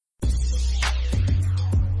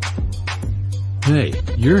Hey,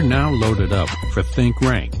 you're now loaded up for Think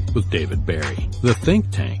Rank with David Barry, the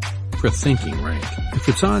think tank for thinking rank. If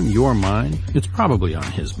it's on your mind, it's probably on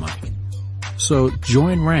his mic. So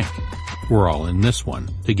join Rank. We're all in this one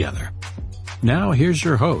together. Now here's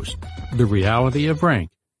your host, the reality of rank,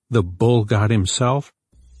 the bull god himself,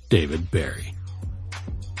 David Barry.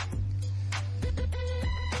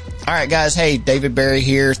 All right, guys. Hey, David Barry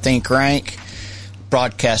here, Think Rank,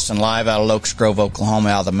 broadcasting live out of Locust Grove, Oklahoma,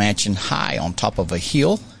 out of the mansion high on top of a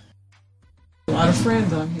hill. A lot of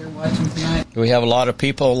friends on here watching tonight. Do we have a lot of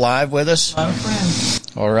people live with us? A lot of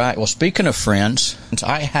friends. All right. Well, speaking of friends,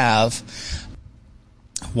 I have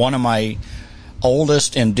one of my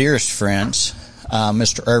oldest and dearest friends,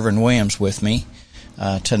 Mr. Ervin Williams, with me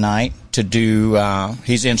tonight to do,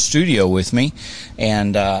 he's in studio with me,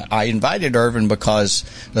 and I invited Ervin because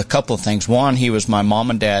a couple of things. One, he was my mom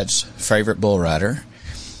and dad's favorite bull rider,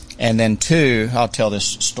 and then two, I'll tell this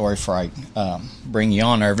story before I bring you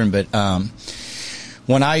on, Ervin, but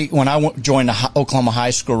when I joined the Oklahoma High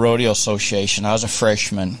School Rodeo Association, I was a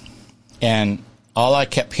freshman, and all I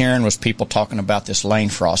kept hearing was people talking about this Lane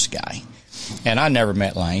Frost guy, and I never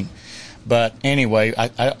met Lane. But anyway,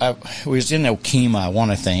 I was in Okemah, I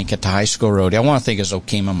want to think, at the high school rodeo. I want to think it was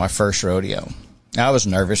Okemah, my first rodeo. I was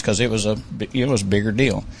nervous because it was a bigger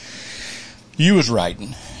deal. You was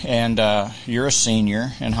riding, and you're a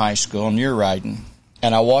senior in high school, and you're riding.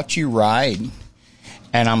 And I watch you ride,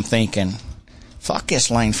 and I'm thinking, fuck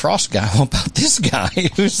this Lane Frost guy. What about this guy?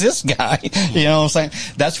 Who's this guy? You know what I'm saying?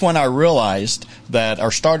 That's when I realized that,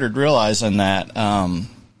 or started realizing that,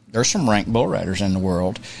 there's some ranked bull riders in the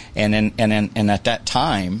world, and at that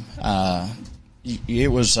time,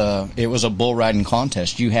 it was a bull riding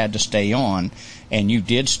contest. You had to stay on, and you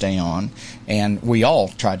did stay on, and we all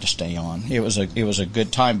tried to stay on. It was a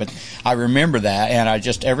good time. But I remember that, and I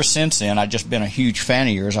just ever since then I just been a huge fan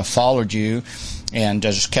of yours. I followed you, and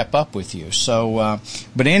just kept up with you. So,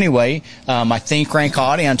 but anyway, my Think Rank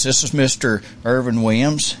audience. This is Mr. Ervin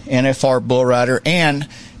Williams, NFR bull rider, and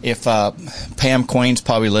if Pam Queen's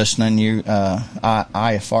probably listening, you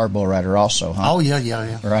IFR bull rider also, huh? Oh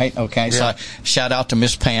yeah. Right. Okay. Yeah. So shout out to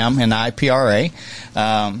Miss Pam and IPRA,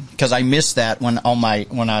 because I missed that when I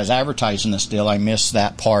was advertising this deal. I missed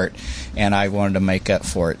that part, and I wanted to make up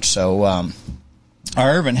for it. So,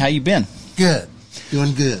 Ervin, how you been? Good.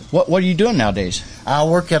 Doing good. What are you doing nowadays? I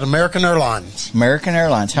work at American Airlines. American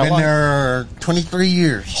Airlines. How long? Been there 23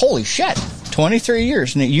 years. Holy shit! 23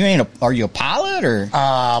 years. You ain't are you a pilot or?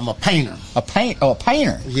 I'm a painter. A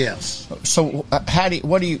painter. Yes. So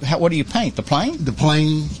what do you paint? The plane? The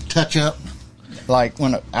plane touch up. Like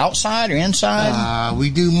when outside or inside? We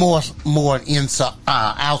do more inside,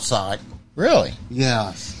 outside. Really?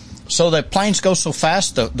 Yes. So the planes go so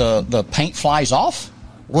fast the paint flies off?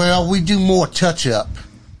 Well, we do more touch up.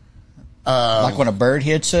 Like when a bird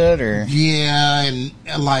hits it, or? Yeah, and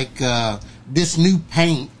like this new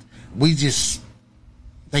paint,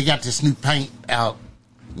 they got this new paint out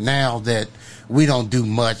now that we don't do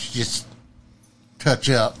much, just touch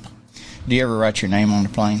up. Do you ever write your name on the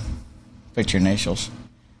plane? Put your initials.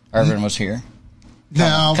 Ervin was here. Come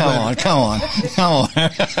on.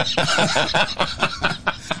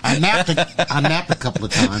 I napped a couple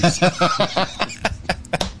of times.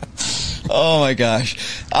 Oh my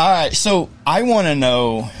gosh. All right. So I want to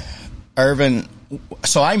know, Ervin,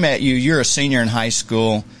 so I met you. You're a senior in high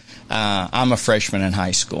school. I'm a freshman in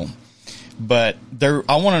high school. But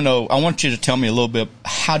I want you to tell me a little bit,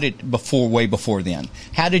 way before then,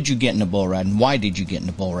 how did you get into bull riding? Why did you get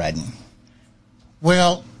into bull riding?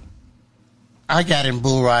 Well, I got in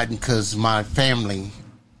bull riding because my family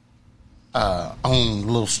owned a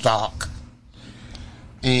little stock.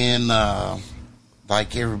 And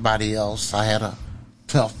like everybody else, I had a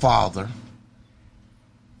tough father.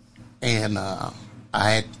 And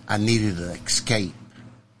I needed an escape.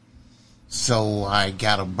 So I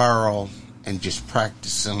got a barrel and just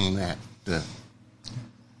practicing that to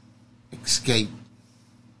escape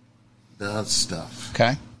the other stuff.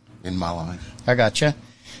 Okay. In my life. I gotcha.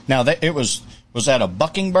 Now was that a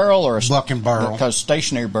bucking barrel or a bucking barrel? Because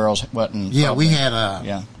stationary barrels wasn't. Yeah, probably, we had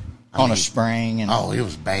a a spring. And it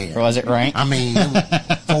was bad. Was it right? I mean, it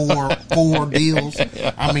was four deals.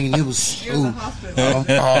 I mean, it was.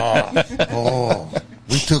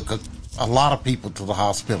 We took a lot of people to the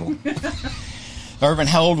hospital. Ervin,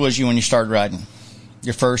 how old was you when you started riding?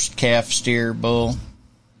 Your first calf, steer, bull?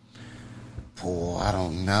 Boy, I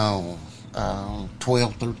don't know.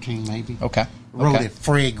 12, 13 maybe. Okay. Rode at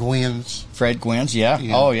Fred Gwynn's. Fred Gwynn's, yeah.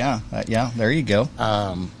 Oh, yeah. There you go.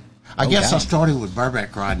 I guess I started with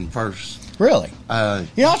bareback riding first. Really?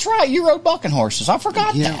 That's right. You rode bucking horses. I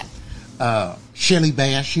forgot that. Shelly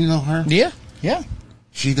Bass, you know her? Yeah. Yeah.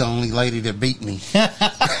 She the only lady that beat me.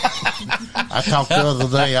 I talked the other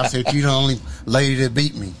day. I said, "You the only lady that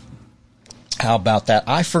beat me." How about that?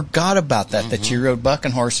 I forgot about that. That you rode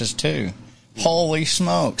bucking horses too. Holy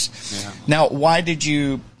smokes! Yeah. Now, why did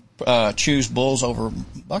you choose bulls over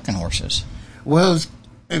bucking horses? Well,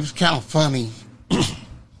 it was kind of funny.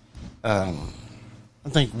 I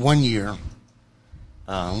think one year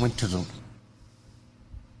I went to the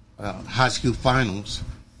high school finals,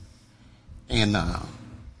 and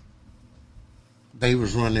they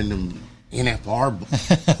was running them NFR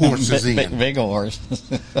horses in. Big horse.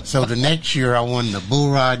 So the next year I won the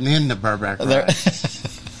bull riding and the bareback ride.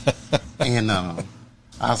 And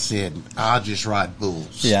I said, I'll just ride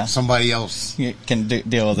bulls. Yeah. Somebody else You can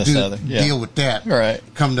deal with this other. Yeah. deal with that. Right.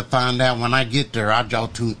 Come to find out, when I get there, I draw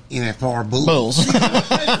 2 NFR bulls.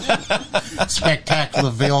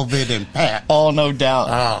 Spectacular, Velvet, and Pat. Oh, no doubt.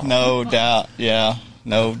 Oh. No doubt. Yeah.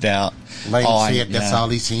 No doubt. Lady said that's all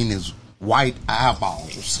he's seen is white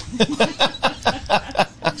eyeballs.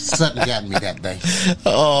 Sutton got me that day.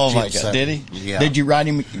 Oh, Jim my God. Sutton. Did he? Yeah. Did you ride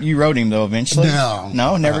him? You rode him, though, eventually? No.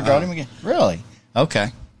 No? Never rode him again? Really?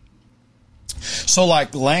 Okay. So,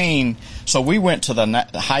 like Lane, so we went to the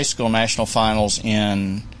high school national finals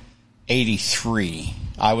in 83.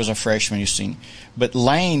 I was a freshman, you see. But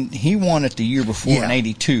Lane, he won it the year before in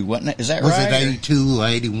 82, wasn't it? Is that Was right? it 82 or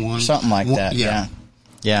 81? Something like that, yeah.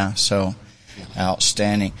 Yeah, so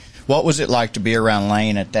outstanding. What was it like to be around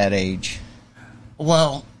Lane at that age?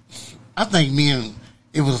 Well, I think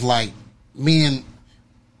it was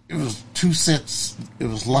two sets. It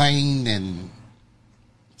was Lane and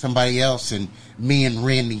somebody else, and me and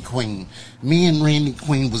Randy Queen. Me and Randy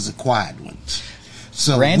Queen was the quiet ones.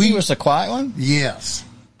 So Randy was the quiet one? Yes.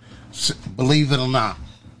 So, believe it or not.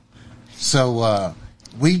 So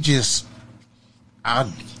we just, I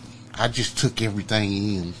just took everything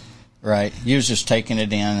in. Right. You was just taking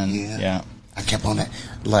it in, and yeah. I kept on that,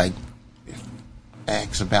 like,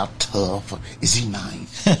 acts about tough. Is he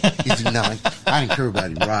nice? Is he nice? I didn't care about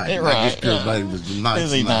him riding. I just cared about him was nice.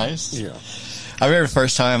 Is he nice? Yeah. I remember the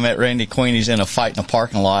first time I met Randy Queen, he's in a fight in a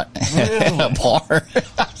parking lot at a bar.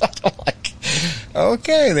 Like,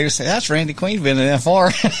 okay, they say that's Randy Queen been in that far.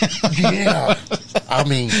 Yeah. I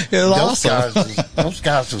mean, awesome. those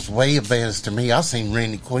guys was way advanced to me. I seen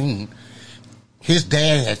Randy Queen. His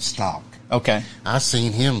dad had stock. Okay. I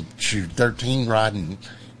seen him shoot 13 riding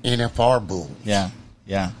NFR bulls. Yeah.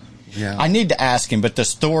 Yeah. Yeah. I need to ask him, but the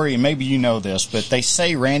story, and maybe you know this, but they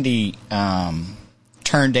say Randy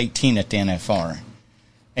turned 18 at the NFR.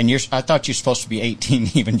 And I thought you were supposed to be 18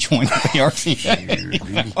 to even join the RCA.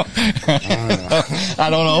 I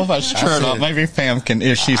don't know if that's true or not. Maybe Pam can,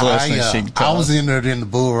 if she's listening, she can tell I was us. in there in the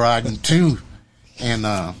bull riding too. And,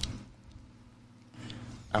 I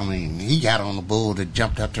mean, he got on the bull that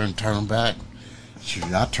jumped out there and turned back.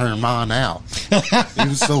 Shoot, I turned mine out. He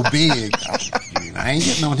was so big. I ain't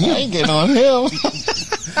getting on him. I ain't getting on him.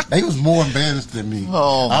 They was more embarrassed than me.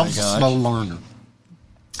 Oh, my I was gosh. a slow learner.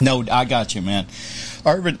 No, I got you, man.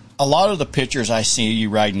 Ervin, a lot of the pictures I see you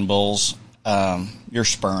riding bulls, you're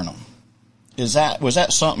spurring them. Was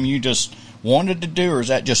that something you just wanted to do, or is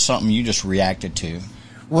that just something you just reacted to?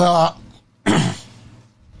 Well,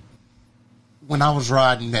 when I was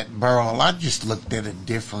riding that barrel, I just looked at it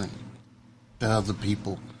different than other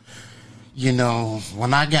people. You know,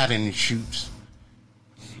 when I got in the chutes,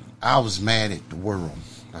 I was mad at the world.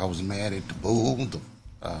 I was mad at the bull,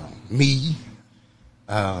 me.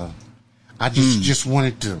 I just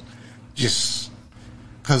wanted to,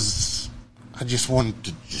 because I just wanted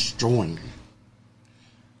to destroy him.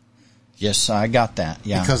 Yes, I got that.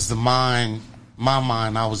 Yeah, Because my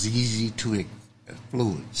mind, I was easy to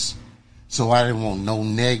influence. So I didn't want no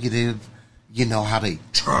negative, you know, how they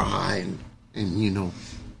try and you know,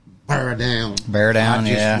 bear down. Bear down, I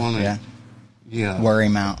just yeah, wanted, yeah. wear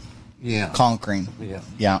him out, Yeah. conquering. Yeah.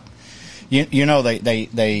 Yeah. You know,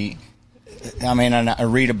 they I mean, and I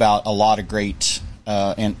read about a lot of greats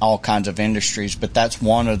in all kinds of industries, but that's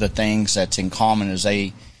one of the things that's in common is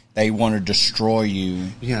they want to destroy you.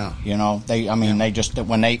 Yeah. You know, they just,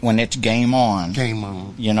 when it's game on. Game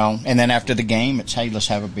on. You know, and then after the game, it's, hey, let's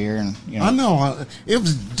have a beer, and, you know. I know. It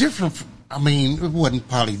was different. I mean, it wasn't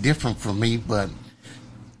probably different for me, but,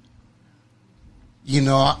 you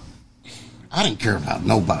know, I didn't care about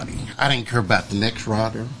nobody. I didn't care about the next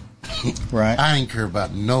rider. Right. I didn't care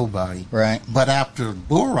about nobody. Right. But after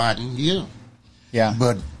bull riding, yeah. Yeah.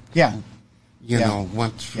 But, Yeah. you know,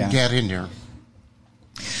 once you get in there,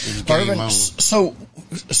 it was game Ervin, on.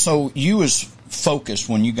 so you was focused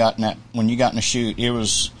when you got in the chute. It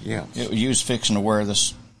was, Yeah. you was fixing to wear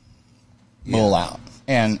this bull out,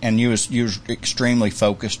 and you was extremely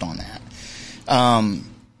focused on that. And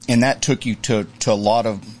that took you to a lot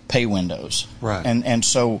of pay windows. Right. And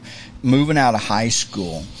so moving out of high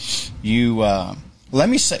school, you let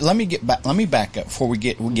me back up before we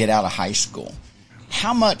get out of high school.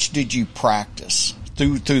 How much did you practice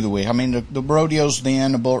through the week? I mean, the rodeos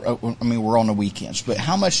then, we're on the weekends, but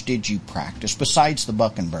how much did you practice besides the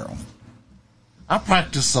buck and barrel? I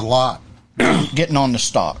practiced a lot. Getting on the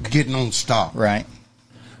stock. Getting on stock. Right.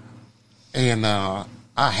 And I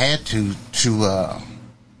had to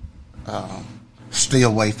stay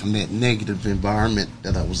away from that negative environment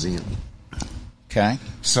that I was in. Okay.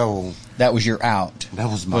 So that was your out. That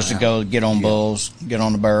was my out. To go get on bulls, get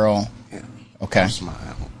on the barrel. Yeah. Okay. That was my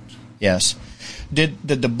out. Yes. Did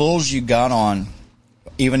the bulls you got on,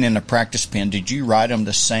 even in the practice pen, did you ride them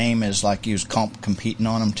the same as like you was competing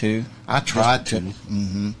on them too? I tried to.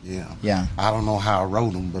 Mm-hmm. Yeah. Yeah. I don't know how I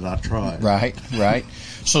rode them, but I tried. Right.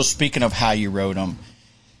 So speaking of how you rode them,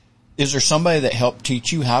 is there somebody that helped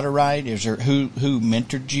teach you how to ride? Is there who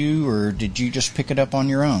mentored you, or did you just pick it up on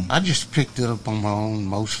your own? I just picked it up on my own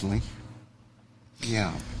mostly.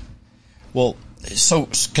 Yeah. Well, so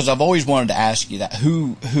because I've always wanted to ask you that,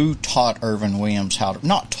 who taught Ervin Williams how to,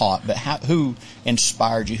 not taught, but who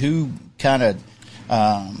inspired you? Who kind of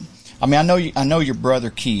I know your brother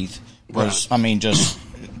Keith was. Right. I mean, just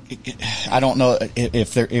I don't know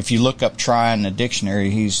if you look up "try" in the dictionary,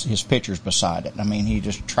 his picture's beside it. I mean, he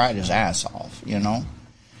just tried his ass off. You know,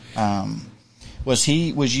 was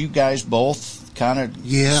you guys both kind of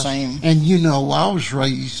the same? And I was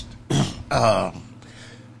raised.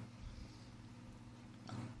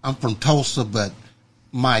 I'm from Tulsa, but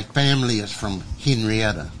my family is from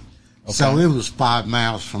Henrietta. Okay. So it was 5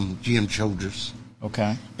 miles from Jim Childress.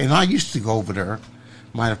 Okay. And I used to go over there.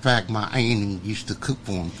 Matter of fact, my auntie used to cook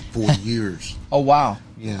for him for 40 years. Oh, wow.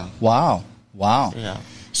 Yeah. Wow. Yeah.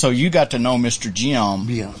 So you got to know Mr. Jim.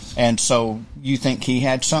 Yes. And so you think he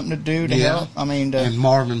had something to do to help? I mean, and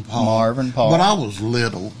Marvin Paul. But I was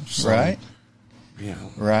little. So, right. Yeah.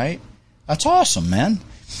 Right. That's awesome, man.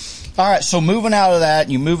 All right, so moving out of that,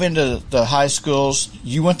 you move into the high schools.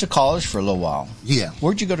 You went to college for a little while. Yeah.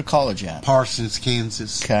 Where'd you go to college at? Parsons,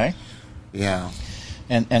 Kansas. Okay. Yeah.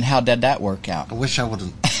 And how did that work out? I wish I would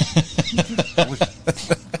have.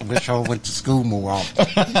 I wish I went to school more often.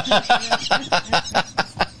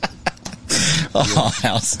 Oh,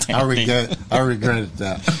 outstanding. I regretted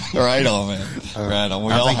that. Right on, man. Right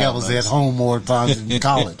on. I think I was at home more times than in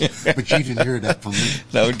college, but you didn't hear that from me.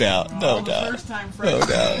 No doubt. No doubt. First time no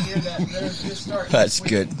doubt. Hear that. That's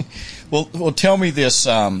good. Well, tell me this.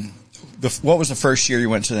 What was the first year you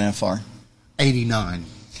went to the NFR? 89.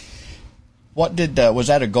 What was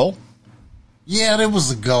that a goal? Yeah, that was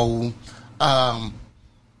a goal.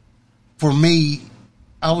 For me,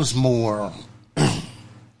 I was more.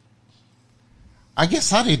 I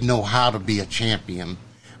guess I didn't know how to be a champion,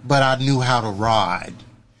 but I knew how to ride,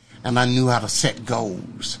 and I knew how to set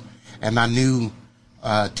goals, and I knew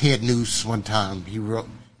Ted Noose one time he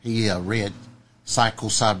read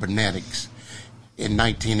Psycho-Cybernetics in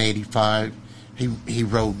 1985. He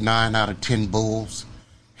rode 9 out of 10 bulls.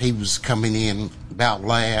 He was coming in about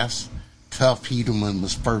last. Tuff Hedeman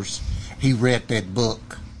was first. He read that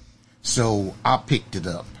book, so I picked it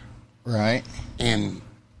up. Right. And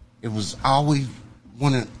it was always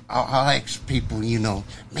I ask people,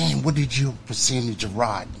 man, what did your percentage of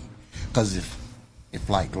riding? Because if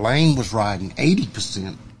like Lane was riding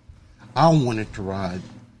 80%, I wanted to ride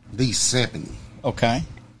at least 70. Okay.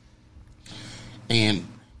 And,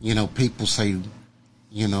 people say,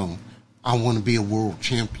 I want to be a world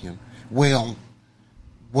champion. Well,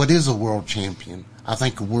 what is a world champion? I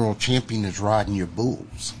think a world champion is riding your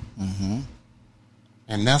bulls. Mm-hmm.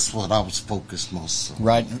 And that's what I was focused most on.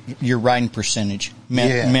 Right, your riding percentage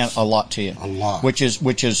meant a lot to you. A lot. Which is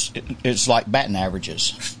it's like batting averages,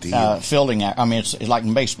 fielding. I mean, it's like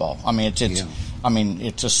in baseball. I mean,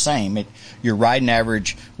 it's the same. Your riding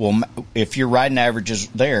average. Well, if your riding average is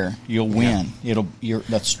there, you'll win. It'll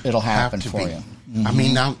happen for you.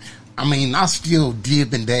 Mm-hmm. I mean, I still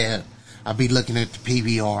dib and dab. I'd be looking at the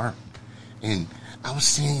PBR, and I was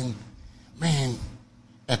saying, man,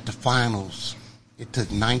 at the finals, it took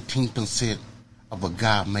 19% of a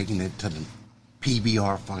guy making it to the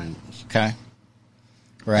PBR finals. Okay.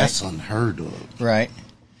 Right. That's unheard of. Right.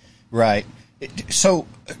 So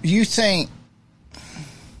you think,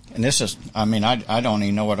 and this is, I don't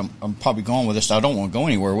even know what I'm probably going with this. I don't want to go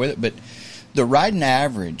anywhere with it, but the riding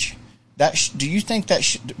average, do you think that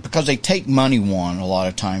because they take money one a lot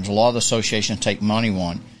of times, a lot of the associations take money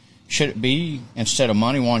one, should it be, instead of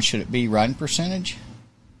money one, should it be riding percentage?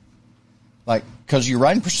 Like, because your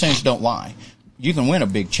riding percentage don't lie. you can win a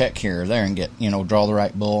big check here or there and get, draw the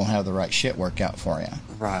right bull and have the right shit work out for you.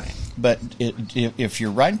 Right. But if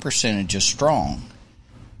your riding percentage is strong,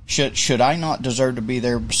 should I not deserve to be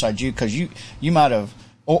there beside you? Because you might have,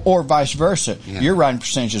 or vice versa. Yeah. Your riding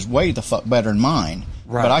percentage is way the fuck better than mine.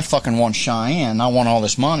 Right. But I fucking won Cheyenne. I won all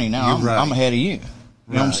this money. Now I'm ahead of you. You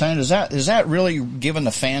know what I'm saying? Is that really giving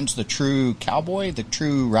the fans the true cowboy, the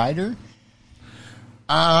true rider?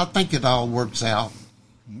 I think it all works out.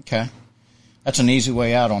 Okay. That's an easy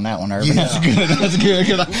way out on that one, Ervin. Yeah. That's good. That's good.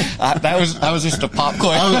 That was just a pop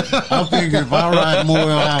question. I figure if I ride more,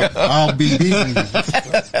 I'll be beaten.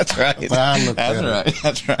 That's right.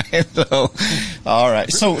 That's right. So, all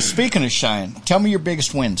right. So, speaking of Cheyenne, tell me your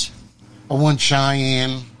biggest wins. I won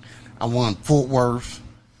Cheyenne. I won Fort Worth.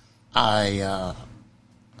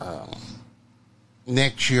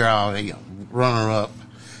 Next year I'll be runner-up.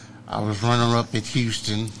 I was runner-up at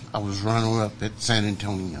Houston. I was runner-up at San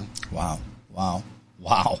Antonio. Wow.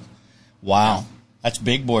 That's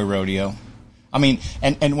big boy rodeo. I mean,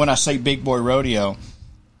 and when I say big boy rodeo,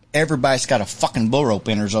 everybody's got a fucking bull rope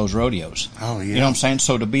enters those rodeos. Oh, yeah. You know what I'm saying?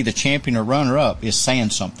 So to be the champion or runner-up is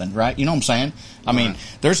saying something, right? You know what I'm saying? I mean,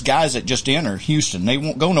 there's guys that just enter Houston. They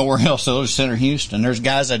won't go nowhere else. They'll just enter Houston. There's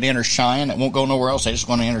guys that enter Cheyenne that won't go nowhere else. They just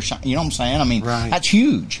want to enter Cheyenne. You know what I'm saying? I mean, that's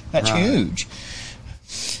huge. That's huge.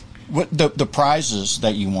 What the prizes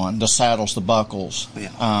that you won, the saddles, the buckles,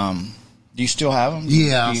 do you still have them?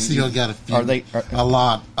 Yeah, I still got a few. Are they a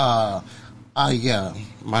lot? Matter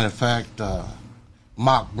of fact,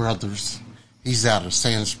 Mock Brothers, he's out of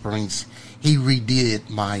Sand Springs. He redid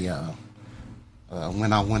my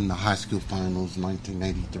when I won the high school finals in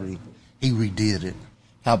 1983. He redid it.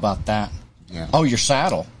 How about that? Yeah. Oh, your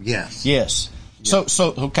saddle. Yes. Yes. Yeah. So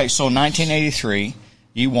in 1983,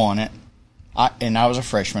 you won it. And I was a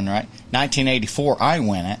freshman, right? 1984, I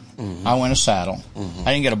win it. Mm-hmm. I win a saddle. Mm-hmm.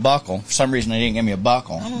 I didn't get a buckle. For some reason, they didn't give me a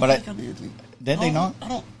buckle. Did they not?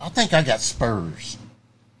 I think I got spurs.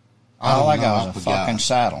 All I got was a fucking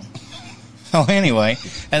saddle. Oh, anyway.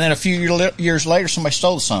 And then a few years later, somebody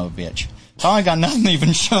stole the son of a bitch. So I got nothing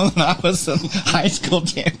even showing I was in high school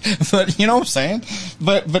champ. But you know what I'm saying?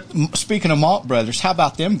 But speaking of Malt Brothers, how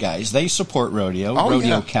about them guys? They support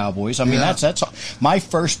rodeo cowboys. I mean, that's my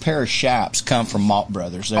first pair of chaps come from Malt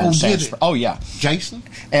Brothers. There in Sanford. Oh yeah, Jason.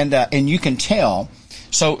 And you can tell.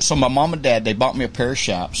 So my mom and dad, they bought me a pair of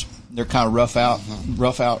chaps. They're kind of rough out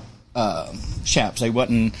chaps. They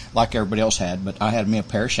wasn't like everybody else had, but I had me a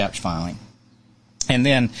pair of chaps finally. And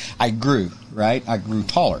then I grew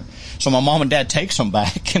taller. So my mom and dad takes them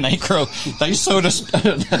back, and they sewed a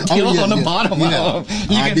deal on the bottom of them.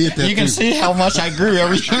 You can see how much I grew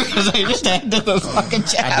every year because they just added those fucking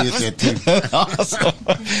chaps. I did that too. Awesome.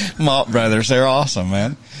 Malt Brothers, they're awesome,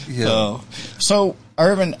 man. Yeah. So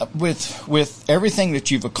Ervin, with everything that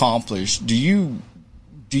you've accomplished, do you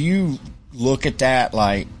look at that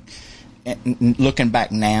like, looking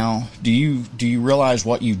back now, do you realize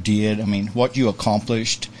what you did? I mean, what you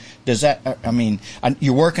accomplished? Does that? I mean,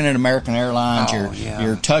 you're working at American Airlines.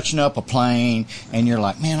 You're touching up a plane, and you're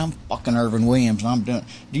like, man, I'm fucking Ervin Williams, and I'm doing.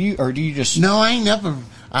 Do you just? No, I ain't never.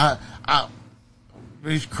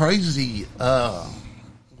 It's crazy.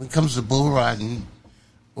 When it comes to bull riding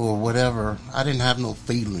or whatever, I didn't have no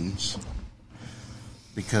feelings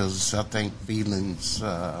because I think feelings.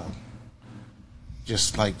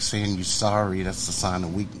 Just like saying you're sorry, that's a sign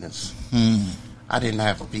of weakness. I didn't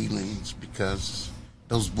have feelings because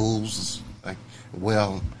those bulls,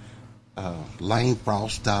 Lane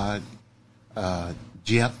Frost died.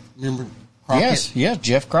 Jeff, remember Crockett? Yes,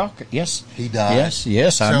 Jeff Crockett, yes. He died.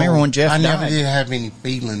 Yes, I remember when Jeff died. I never did have any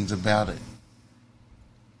feelings about it.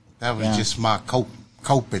 That was just my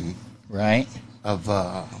coping of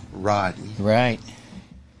riding. Right.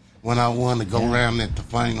 When I wanted to go around at the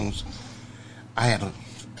finals, I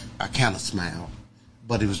kind of smiled,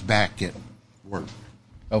 but it was back at work.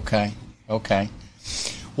 Okay.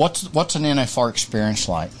 What's an NFR experience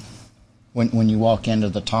like when you walk into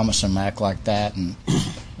the Thomas and Mack like that? And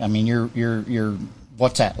I mean, you're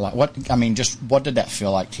what's that like? What did that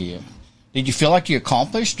feel like to you? Did you feel like you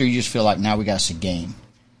accomplished, or you just feel like now we got us a game?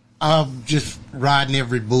 Just riding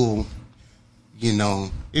every bull.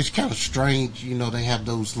 It's kind of strange. They have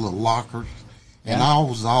those little lockers. And I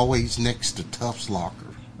was always next to Tuff's locker.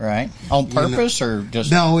 Right. On purpose or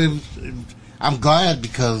just? No, I'm glad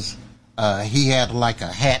because he had like a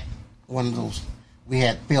hat, one of those. We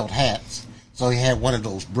had felt hats. So he had one of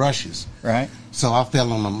those brushes. Right. So I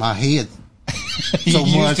fell on my head so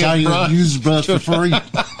much I used the brush for free.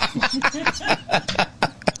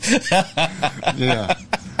 Yeah.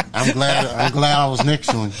 I'm glad I was next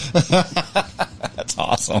to him. That's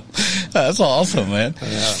awesome. That's awesome, man.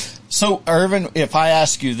 Yeah. So, Ervin, if I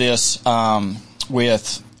ask you this, not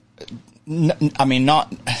in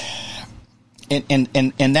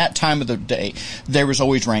that time of the day, there was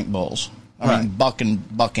always ranked bulls. I mean,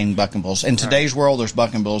 bucking bulls. In today's world, there's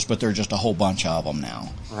bucking bulls, but there's just a whole bunch of them now.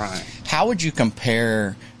 Right. How would you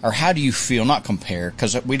compare, or how do you feel? Not compare,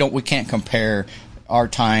 because we can't compare our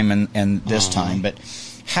time and this time. But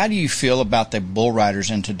how do you feel about the bull riders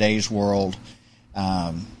in today's world?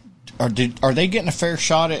 Are they getting a fair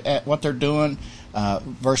shot at what they're doing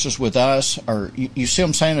versus with us? Or you see what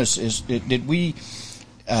I'm saying? Did we?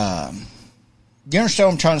 You understand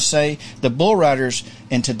what I'm trying to say? The bull riders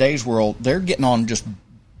in today's world, they're getting on just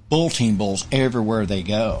bull team bulls everywhere they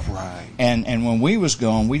go. Right. And when we was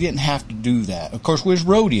going, we didn't have to do that. Of course, we was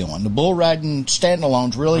rodeoing. The bull riding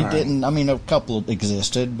standalones really didn't. I mean, a couple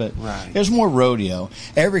existed, but it was more rodeo.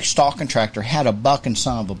 Every stalking tractor had a buck and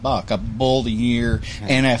son of a buck, a bull of the year,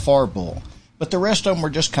 NFR bull. But the rest of them were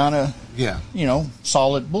just kind of,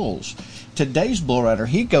 solid bulls. Today's bull rider,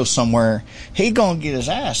 he goes somewhere, he gonna get his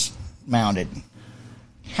ass mounted.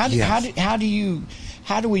 How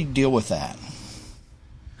do we deal with that?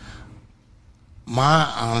 My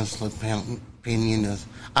honest opinion is,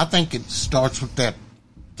 I think it starts with the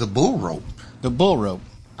bull rope. The bull rope.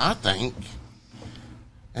 I think.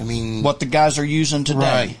 I mean, what the guys are using today.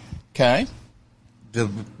 Right. Okay. The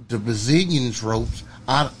Brazilians ropes.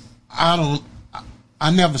 I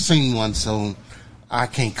never seen one, so I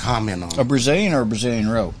can't comment on it. A Brazilian or a Brazilian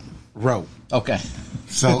rope? Rope. Okay.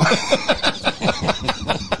 So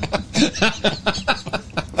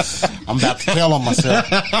I'm about to tell on myself.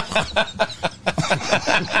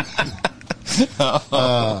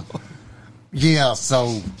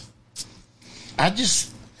 So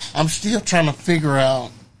I'm still trying to figure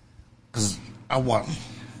out, because I watch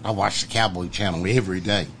the Cowboy Channel every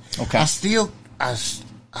day. Okay. I still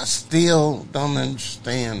don't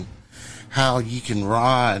understand how you can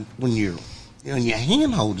ride when your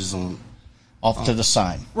handhold is on. Off to the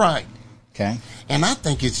side. Right. Okay. And I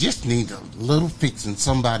think it just needs a little fixing.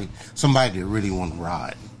 Somebody that really want to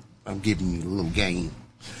ride. I'm giving you a little game.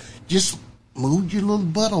 Just move your little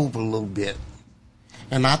butt over a little bit.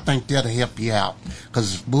 And I think that'll help you out.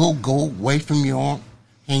 Because if we'll go away from your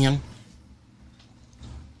hand,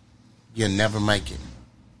 you'll never make it.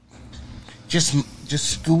 Just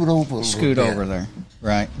scoot over a little bit. Scoot over there.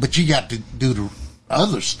 Right. But you got to do the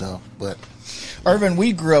other stuff. But Ervin,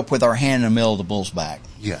 we grew up with our hand in the middle of the bull's back.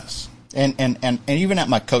 Yes. And even at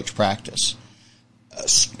my coach practice /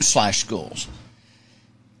 schools,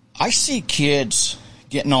 I see kids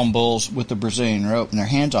getting on bulls with the Brazilian rope and their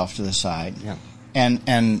hands off to the side. Yeah.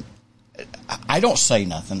 And I don't say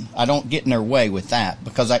nothing. I don't get in their way with that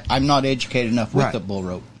because I'm not educated enough with the bull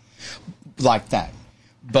rope like that.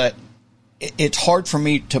 But it's hard for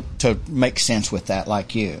me to make sense with that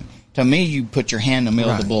like you. To me, you put your hand in the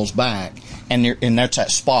middle of the bull's back, and that's that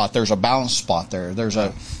spot. There's a balance spot there. There's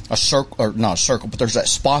a circle, or not a circle, but there's that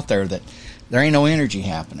spot there that there ain't no energy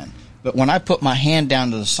happening. But when I put my hand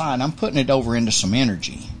down to the side, I'm putting it over into some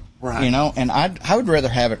energy. Right. And I would rather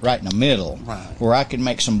have it right in the middle, where I could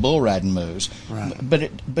make some bull riding moves. Right. But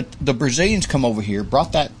the Brazilians come over here,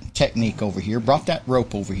 brought that technique over here, brought that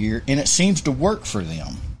rope over here, and it seems to work for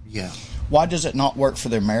them. Yeah. Why does it not work for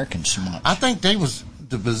the Americans so much? I think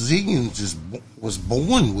the Brazilians was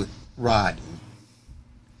born with riding.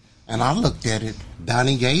 And I looked at it.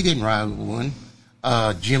 Donnie Gay didn't ride with one.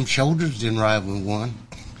 Jim Shoulders didn't ride with one.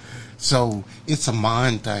 So it's a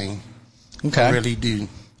mind thing. Okay. I really do.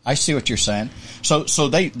 I see what you're saying. So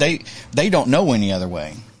they don't know any other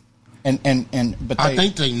way. But I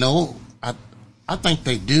think they know. I think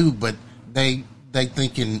they do, but they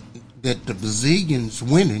thinking that the Brazilians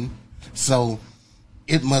winning, so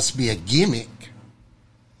it must be a gimmick.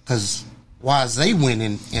 Because why is they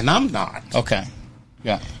winning and I'm not? Okay.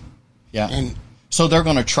 Yeah. And so they're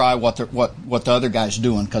going to try what the other guy's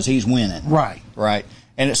doing because he's winning. Right. Right.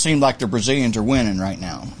 And it seemed like the Brazilians are winning right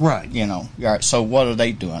now. Right. All right. So what are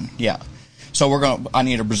they doing? Yeah. So I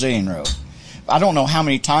need a Brazilian rope. I don't know how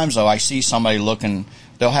many times though I see somebody looking.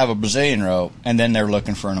 They'll have a Brazilian rope and then they're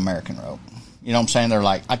looking for an American rope. You know what I'm saying? They're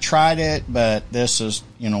like, I tried it, but this is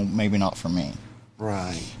maybe not for me.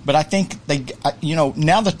 Right. But I think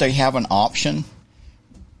now that they have an option,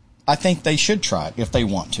 I think they should try it if they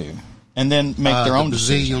want to, and then make their own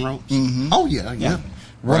Brazilian decision. ropes. Mm-hmm. Oh yeah.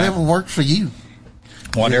 Whatever works for you.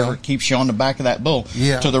 Whatever keeps you on the back of that bull.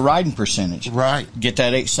 Yeah. To the riding percentage. Right. Get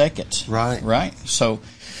that 8 seconds. Right. Right. So,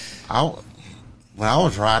 when I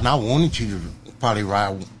was riding, I wanted you to probably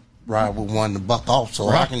ride with one to buck off, so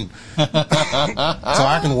I can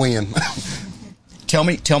win. Tell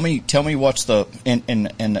me what's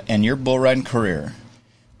in your bull riding career,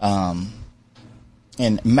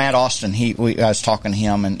 And Matt Austin, I was talking to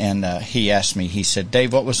him, and he asked me, he said,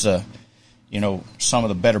 Dave, what was some of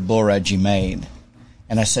the better bull rides you made?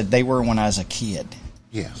 And I said, they were when I was a kid.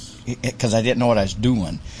 Yes. Because I didn't know what I was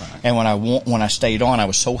doing. Right. And when I stayed on, I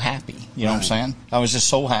was so happy. You know what I'm saying? I was just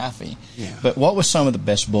so happy. Yeah. But what was some of the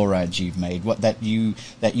best bull rides you've made? What that you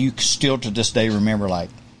still to this day remember, like,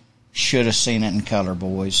 should have seen it in color,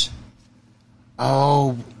 boys?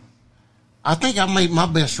 Oh, I think I made my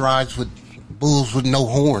best rides with bulls with no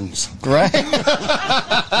horns. Right?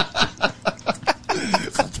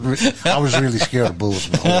 I was really scared of bulls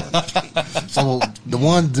with horns. So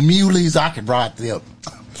the muleys, I could ride them.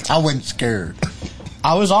 I wasn't scared.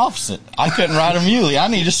 I was opposite. I couldn't ride a muley. I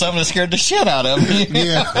needed something that scared the shit out of me.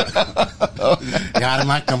 Yeah. I didn't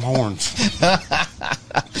like them horns.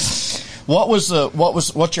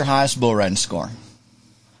 What's your highest bull riding score?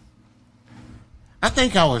 I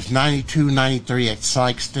think I was 92, 93 at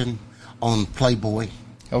Sykeston on Playboy.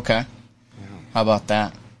 Okay. Yeah. How about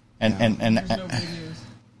that? There's no videos.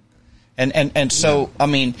 And so, I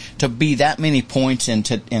mean, to be that many points in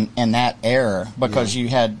that era, because you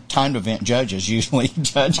had timed event judges usually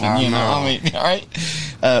judging, I know. I mean, all right.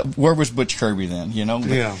 Where was Butch Kirby then,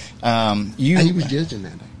 Yeah. He was judging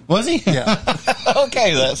that day. Was he? Yeah.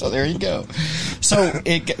 Okay, so there you go. So,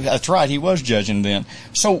 that's right, he was judging then.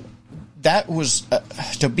 So, that was,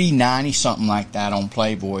 to be 90-something like that on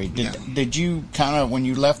Playboy, did you kind of, when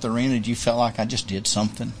you left the arena, did you feel like I just did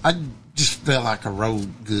something? I just felt like I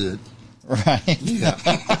rode good. Right. Yeah.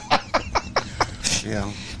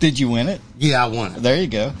 Yeah. Did you win it? Yeah, I won it. There you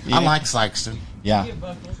go. Yeah. I like Sykeston. Yeah. Get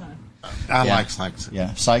buckles, huh? I like Sykeston.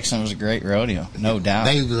 Yeah. Sykeston was a great rodeo, no doubt.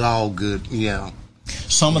 They was all good. Yeah.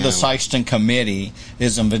 Some of the Sykeston committee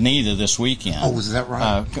is in Veneta this weekend. Oh, is that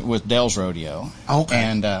right? With Dell's Rodeo. Okay.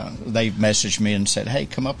 And they messaged me and said, hey,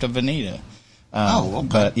 come up to Veneta. Okay.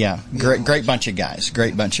 But great bunch of guys.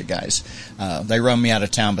 Great bunch of guys. They run me out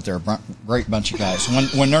of town, but they're a great bunch of guys.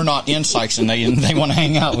 When they're not in Sykeston, they want to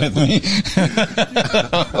hang out with me.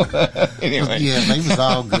 Anyway. Yeah, they was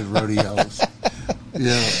all good rodeos.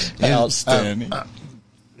 Yeah. And, Outstanding.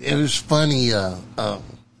 It was funny.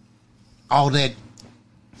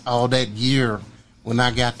 All that year when I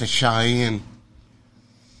got to Cheyenne,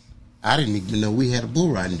 I didn't even know we had a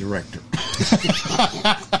bull riding director.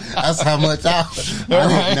 That's how much I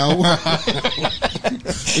didn't know. It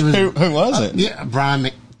was, Who was it? Yeah, Brian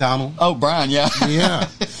McDonald. Oh, Brian, yeah. Yeah.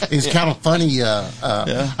 It's kind of funny.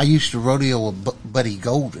 I used to rodeo with Buddy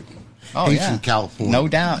Golden. Oh, He's yeah. from California. No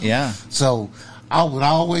doubt, yeah. So I would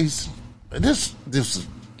always, this is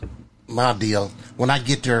my deal. When I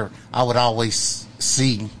get there, I would always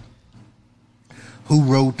see who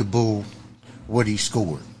rode the bull, what he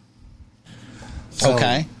scored. So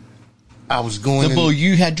Okay. I was going The bull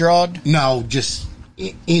you had drawed? No, just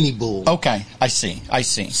any bull. Okay, I see.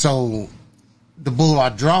 So the bull I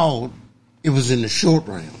drawed, it was in the short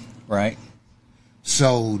round. Right.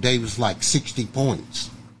 So they was like 60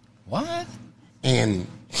 points. What? And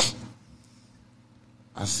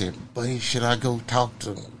I said, buddy, should I go talk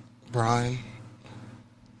to Brian?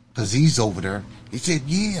 Because he's over there. He said,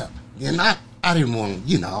 yeah. And I didn't want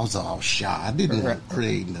to, I was all shy. I didn't want to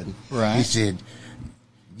create nothing. Right. He said,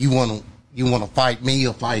 you want to fight me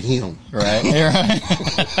or fight him? Right.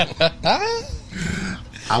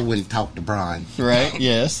 I wouldn't talk to Brian. Right,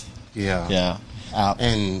 yes. Yeah. Yeah.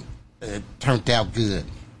 And it turned out good.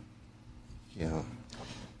 Yeah.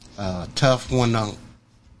 Tough won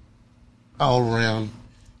all around,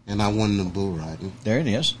 and I won the bull riding. There it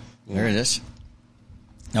is. There it is.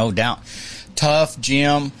 No doubt. Tough,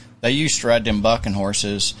 Jim. They used to ride them bucking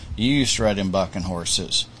horses. You used to ride them bucking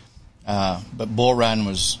horses. But bull riding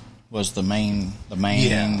was the main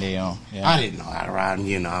deal. Yeah. I didn't know how to ride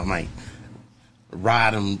them. I might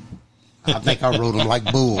ride them. I think I rode them like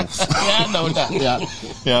bulls. Yeah, no doubt.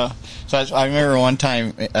 Yeah. So I remember one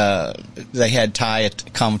time they had Ty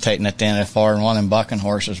commentating at the NFR, and one of them bucking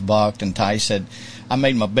horses bucked, and Ty said, I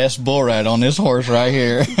made my best bull ride on this horse right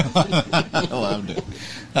here.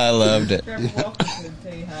 I loved it. Trevor Walker said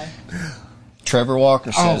tell you hi. Trevor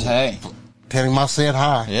Walker says, hey. Tell him I said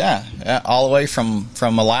hi. Yeah, all the way from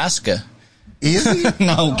Alaska. Is he?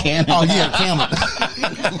 No, Canada. Oh, yeah, Canada.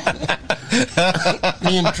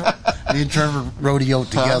 me and Trevor rodeoed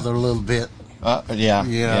together a little bit. Yeah,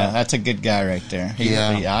 that's a good guy right there.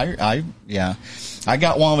 I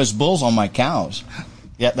got one of his bulls on my cows.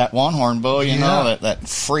 Yeah, that one-horn bull, that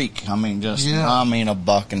freak. I mean, a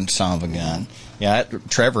bucking son of a gun. Yeah,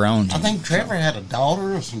 Trevor owns him. I think Trevor had a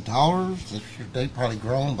daughter or some daughters. They probably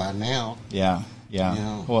grown by now. Yeah.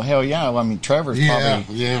 Well, hell yeah. I mean, Trevor's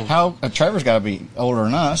probably... Yeah. Trevor's got to be older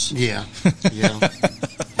than us. Yeah.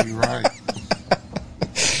 You're right.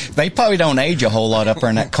 They probably don't age a whole lot up there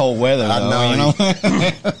in that cold weather, though. I know. You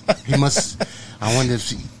know? He must. I wonder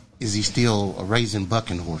if is he still raising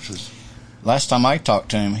bucking horses? Last time I talked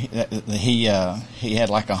to him, he had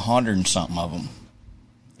like 100 and something of them.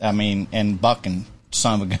 I mean, and bucking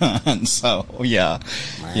son of a gun. So yeah,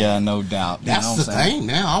 man. Yeah, no doubt. That's the thing.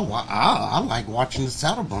 Now I like watching the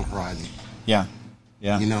saddle bronc riding. Yeah.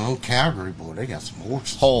 Yeah. You know, Calgary, boy, they got some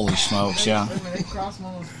horses. Holy smokes, yeah. They cross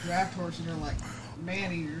one of those draft horses, they're like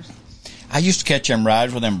man-eaters. I used to catch them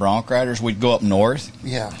rides with them bronc riders. We'd go up north.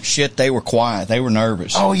 Yeah. Shit, they were quiet. They were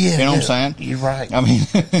nervous. Oh, yeah. You know what I'm saying? You're right. I mean,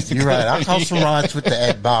 you're right. I caught some rides with the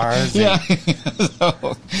Ed bars. Yeah.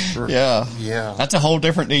 Yeah. Yeah. That's a whole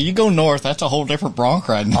different, you go north, that's a whole different bronc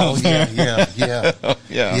riding. Oh, yeah. Yeah.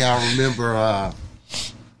 Yeah, I remember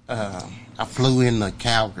I flew into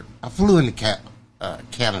Calgary. I flew into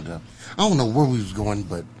Canada. I don't know where we was going,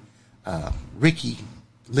 but Ricky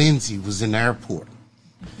Lindsay was in the airport.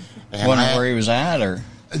 Wondering where he was at, or?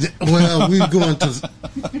 Well, we were going to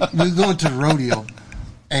the rodeo,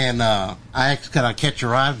 and I asked, could I catch a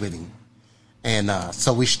ride with him? And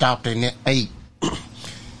so we stopped and ate,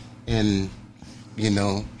 and you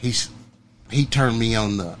know he turned me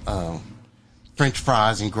on the French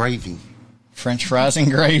fries and gravy. French fries and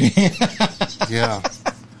gravy. Yeah,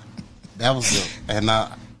 that was it, and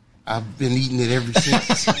I've been eating it ever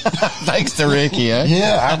since. Thanks to Ricky, eh?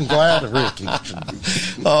 Yeah, I'm glad Ricky.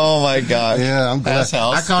 Oh, my God. Yeah, I'm glad.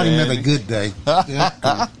 I caught him at a good day.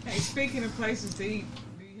 Yeah. Hey, speaking of places to eat,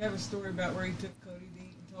 do you have a story about where you took Cody to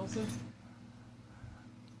eat in Tulsa?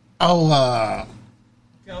 Oh,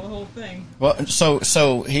 Tell the whole thing. Well,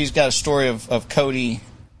 so he's got a story of Cody.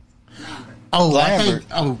 Oh, Lambert.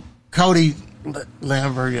 Cody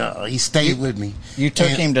Lambert, he stayed with me. You took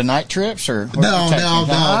him to night trips, or no.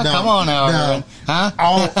 Come on now, no. Huh?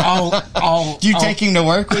 All. Do you take him to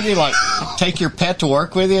work with you? Like, take your pet to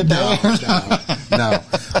work with you a day? No.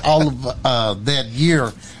 All of that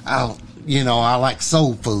year, I like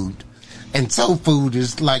soul food, and soul food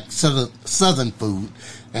is like southern food.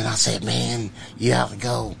 And I said, man, you have to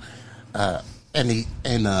go. I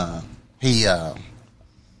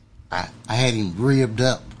had him ribbed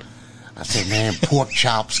up. I said, man, pork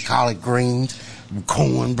chops, collard greens,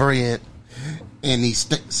 cornbread. And he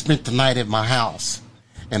spent the night at my house.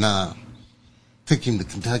 And took him to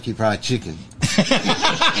Kentucky Fried Chicken.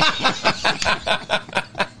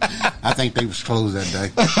 I think they was closed that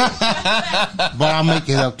day. But I'll make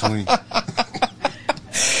it up to him.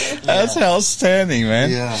 That's outstanding,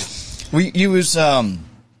 man. Yeah. You was so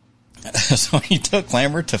you took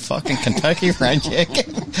Lambert to fucking Kentucky Fried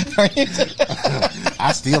Chicken?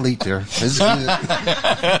 I still eat there. It's good.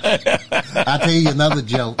 I'll tell you another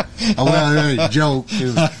joke. Well, a joke.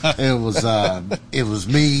 It was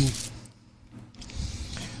me.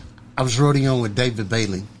 I was rodeoing with David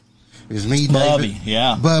Bailey. It was me, Bubby, David.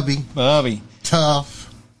 yeah. Bubby.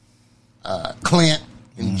 Tough. Clint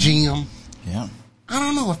and Jim. Yeah. I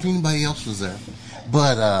don't know if anybody else was there.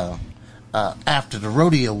 But after the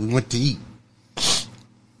rodeo, we went to eat.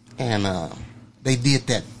 And they did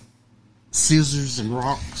that scissors and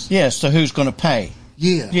rocks. Yes, so who's going to pay?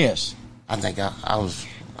 Yeah. Yes. I think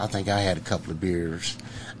I had a couple of beers.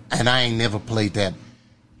 And I ain't never played that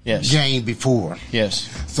game before. Yes.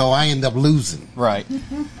 So I ended up losing. Right.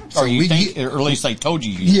 So or at least they told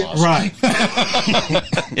you lost. Right.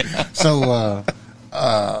 So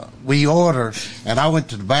we ordered, and I went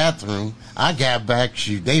to the bathroom. I got back.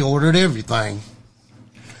 They ordered everything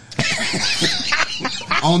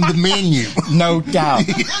on the menu. No doubt.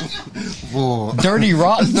 Boy. Dirty,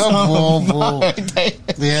 rotten. Boy.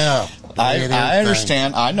 Yeah. I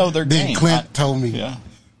understand. I know their game. Then Clint told me. Yeah.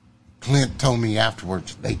 Clint told me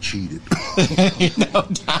afterwards they cheated. No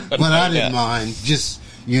doubt. But I didn't mind. Just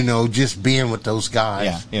being with those guys.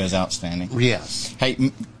 Yeah, it was outstanding. Yes.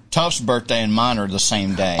 Hey, Tuff's birthday and mine are the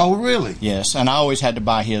same day. Oh, really? Yes, and I always had to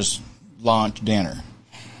buy his lunch, dinner.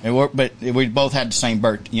 But we both had the same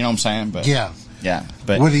birthday. You know what I'm saying? But yeah. Yeah.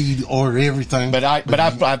 But what did you order everything? But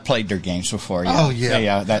I played their games before. Yeah. Oh yeah.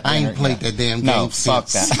 Yeah. I ain't played that damn game. No, fuck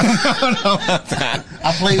since. that.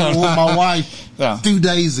 I played it with my wife 2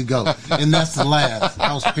 days ago, and that's the last.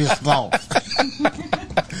 I was pissed off.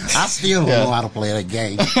 I still don't know how to play that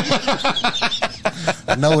game.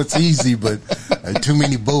 I know it's easy, but too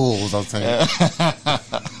many bulls, I'll tell you.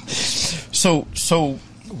 So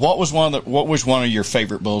what was one of your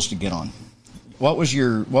favorite bulls to get on? What was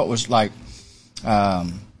like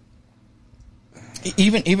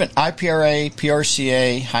even IPRA,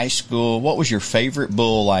 PRCA, high school, what was your favorite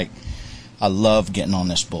bull? Like, I love getting on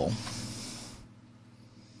this bull.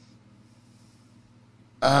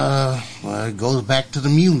 Well, it goes back to the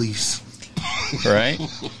muleys. Right?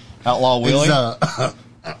 Outlaw Willie?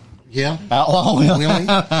 Yeah. Outlaw Willie.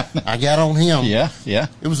 I got on him. Yeah.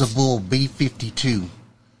 It was a bull B52.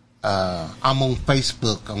 I'm on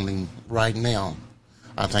Facebook on him right now.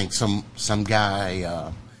 I think some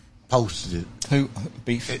guy posted it. Who?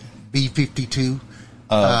 Beef? B52.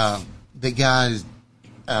 The guy's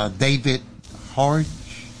David Hard.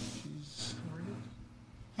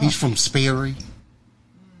 He's from Sperry.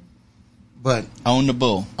 But On the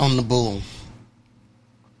bull.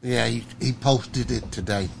 Yeah, he posted it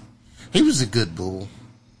today. He was a good bull.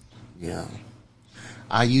 Yeah.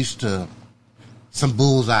 I used to, some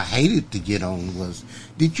bulls I hated to get on was,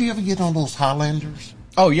 did you ever get on those Highlanders?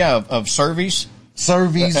 Oh, yeah, of Surveys.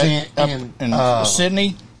 Surveys and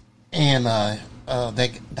Sydney. And the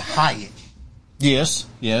Hyatt. Yes.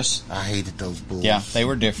 I hated those bulls. Yeah, they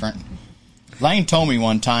were different. Lane told me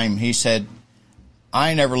one time, he said,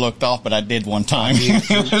 I never looked off, but I did one time. I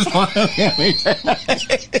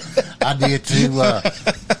did too.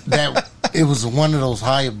 It was one of those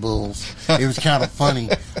Hyatt bulls. It was kind of funny.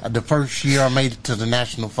 The first year I made it to the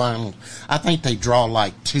national finals, I think they draw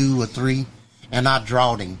like 2 or 3, and I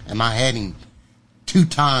drawed him, and I had him 2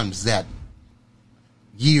 times that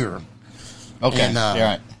year. Okay, and,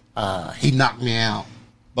 right. He knocked me out.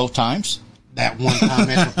 Both times? That one time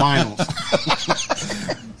at the finals.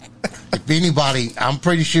 If anybody, I'm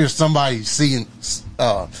pretty sure somebody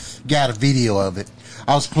got a video of it.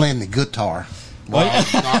 I was playing the guitar. While I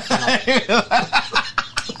was knocked out.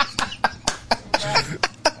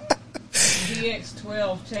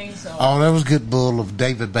 DX12 chainsaw. Oh, that was a good bull of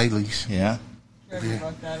David Bailey's. Yeah. Trevor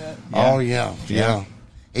brought that up. Oh, yeah.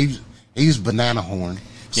 He's banana horn,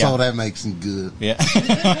 so Yeah. that makes him good. Yeah.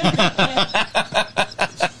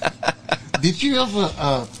 Did you ever,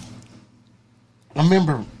 I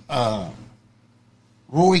remember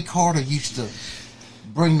Roy Carter used to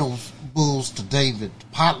bring those bulls to David,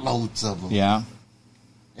 potloads of them. Yeah.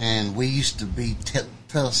 And we used to be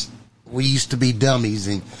we used to be dummies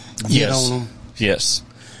and get on them. Yes.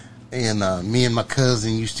 And me and my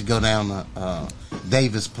cousin used to go down to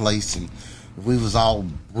David's place, and we was all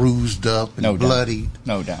bruised up and bloodied.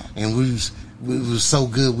 No doubt. And we was so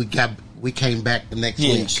good we came back the next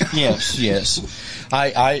week. Yes.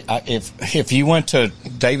 If you went to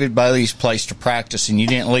David Bailey's place to practice and you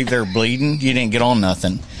didn't leave there bleeding, you didn't get on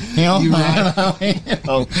nothing. You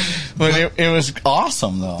know, but it was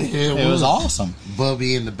awesome though. It was awesome.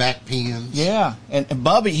 Bubby in the back pins. Yeah, and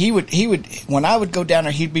Bubby, he would when I would go down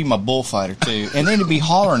there, he'd be my bullfighter too, and then he'd be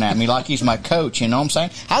hollering at me like he's my coach. You know what I'm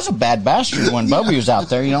saying? I was a bad bastard when Bubby was out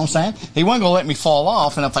there. You know what I'm saying? He wasn't gonna let me fall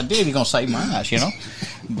off, and if I did, he's gonna save my ass. You know.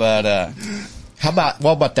 But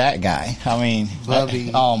what about that guy? I mean,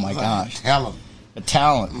 Bubby. Oh my gosh, Talent. a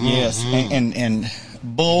talent, yes, and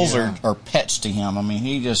bulls are pets to him. I mean,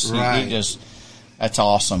 he just that's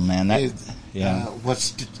awesome, man. What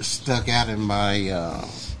stuck out in my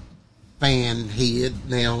fan head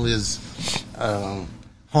now is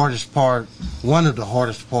hardest part. One of the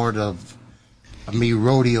hardest part of me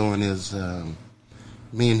rodeoing is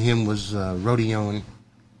me and him was rodeoing.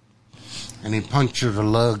 And he punctured a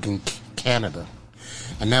lug in Canada.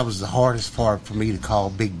 And that was the hardest part for me to call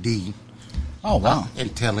Big D. Oh, wow.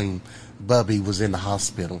 And tell him Bubby was in the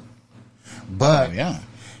hospital. But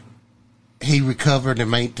he recovered and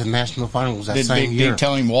made the national finals that same Did year. Big D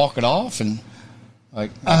tell him walk it off and like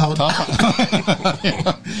he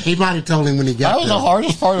might have told him when he got That was there. the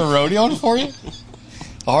hardest part of rodeoing for you?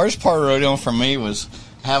 The hardest part of rodeoing for me was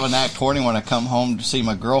having that recording when I come home to see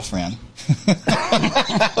my girlfriend.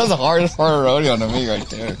 That was the hardest part of rodeo to me right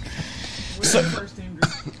there. Worst injury.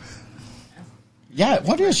 Yeah,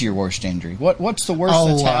 what is your worst injury? What's the worst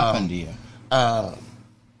that's happened to you? A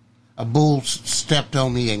bull stepped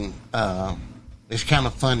on me, and it's kind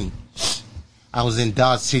of funny. I was in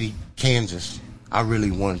Dodge City, Kansas. I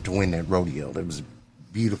really wanted to win that rodeo. It was a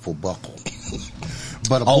beautiful buckle.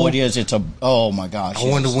 But it is. It's a. Oh my gosh! I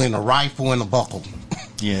wanted to win a rifle and a buckle.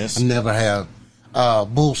 Yes. I never have.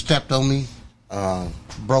 Bull stepped on me,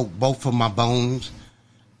 broke both of my bones,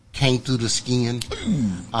 came through the skin.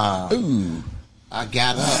 I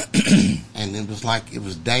got up, and it was like it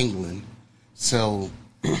was dangling. So,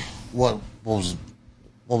 what was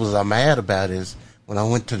I mad about is when I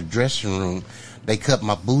went to the dressing room, they cut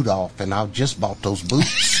my boot off, and I just bought those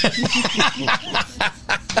boots.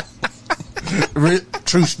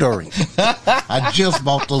 True story. I just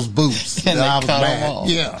bought those boots, and I was cut mad. them off.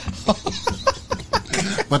 Yeah.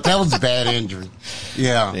 But that was a bad injury.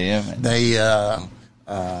 Yeah.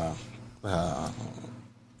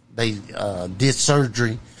 They did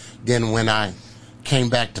surgery. Then when I came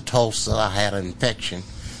back to Tulsa, I had an infection.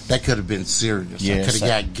 that could have been serious. Yes, I could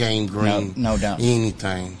have got gangrene. No doubt.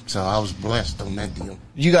 Anything. So I was blessed on that deal.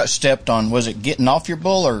 You got stepped on. Was it getting off your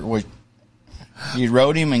bull, or was you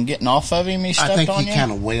rode him and getting off of him? He stepped on you? I think he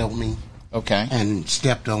kind of whaled me. Okay. And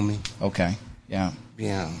stepped on me. Okay. Yeah.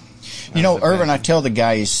 Yeah. You know, Ervin, I tell the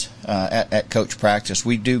guys at coach practice,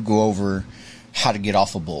 we do go over how to get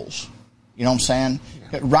off of bulls. You know what I'm saying?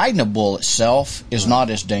 Yeah. Riding a bull itself is not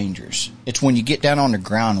as dangerous. It's when you get down on the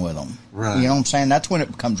ground with them. Right. You know what I'm saying? That's when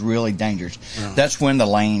it becomes really dangerous. Right. That's when the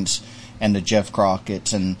Lanes and the Jeff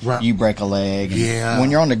Crockett's and you break a leg. And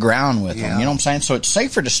when you're on the ground with them. You know what I'm saying? So it's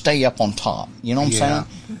safer to stay up on top. You know what I'm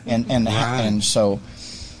saying? And so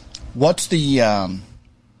what's the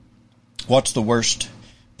worst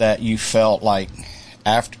that you felt like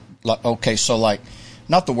after, like, okay, so like,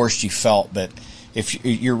 not the worst you felt, but if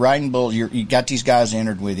you're riding bull, you got these guys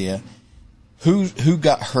entered with you, who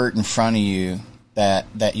got hurt in front of you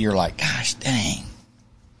that you're like, gosh dang.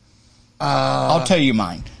 I'll tell you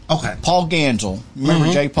mine. Okay. Paul Gansel.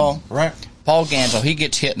 Remember J. Paul? Right. Paul Gansel, he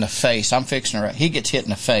gets hit in the face. I'm fixing it right. He gets hit in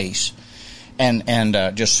the face and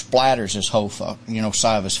just splatters his whole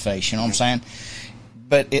side of his face. You know what I'm saying?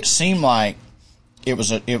 But it seemed like it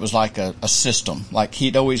was like a system. Like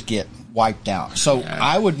he'd always get wiped out. So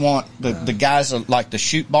I would want the guys like the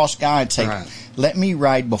shoot boss guy to say, let me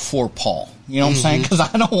ride before Paul. You know what I'm saying? Because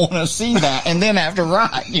I don't want to see that and then have to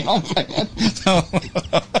ride. You know what I'm saying? So,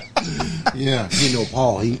 yeah, you know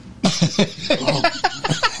Paul, he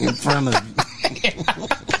in front of you.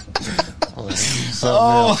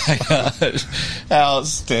 Oh my gosh,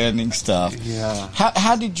 outstanding stuff. Yeah.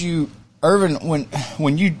 How did you, Ervin?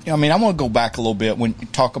 When you, I mean, I'm gonna go back a little bit. When you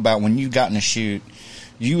talk about when you got in the shoot,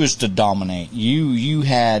 you was to dominate. You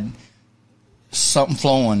had something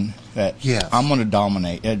flowing that I'm gonna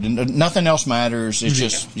dominate. Nothing else matters. It's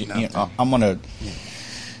just I'm gonna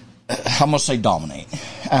say dominate,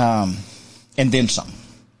 and then some,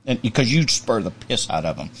 and because you spur the piss out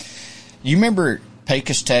of them. You remember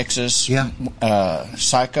Pecos, Texas? Yeah.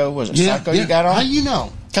 Psycho, was it Psycho you got on? How you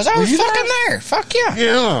know? Because I was fucking there. Fuck yeah.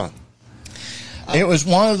 Yeah. It was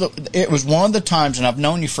one of the times, and I've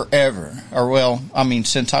known you forever, or well, I mean,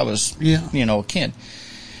 since I was a kid.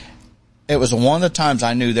 It was one of the times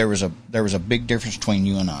I knew there was a big difference between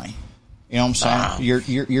you and I. You know what I'm saying?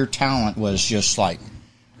 Your talent was just like,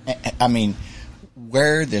 I mean,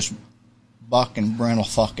 wear this buck and Brindle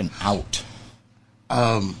fucking out.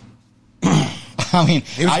 I mean,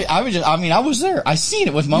 I was there. I seen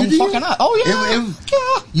it with my own fucking eye. Oh yeah.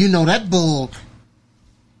 You know that bull.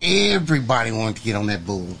 Everybody wanted to get on that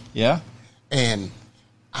bull. Yeah. And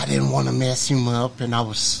I didn't want to mess him up, and I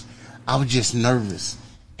was just nervous.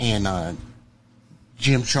 And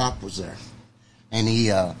Jim Sharp was there, and he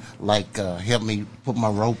helped me put my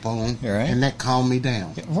rope on, and that calmed me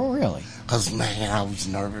down. Oh, really? 'Cause man, I was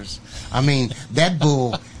nervous. I mean, that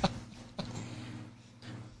bull.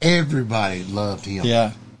 Everybody loved him.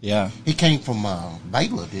 Yeah, yeah. He came from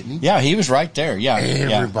Baylor, didn't he? Yeah, he was right there. Yeah,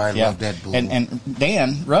 everybody loved that bull. And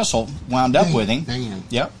Dan Russell wound up with him. Dan.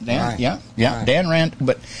 Yep, Dan. Right. Yeah. Right. Dan ran,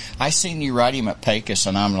 but I seen you ride him at Pecos,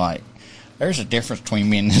 and I'm like, there's a difference between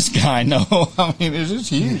me and this guy. No, I mean, it's just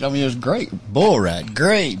huge. I mean, it was great bull ride.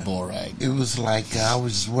 Great bull ride. It was like I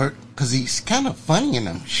was because he's kind of funny in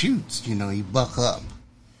them shoots. You know, he buck up.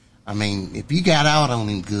 I mean, if you got out on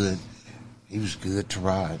him good, he was good to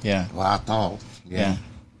ride. Yeah. Well, I thought. Yeah.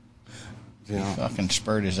 He fucking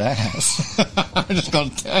spurred his ass. I'm just going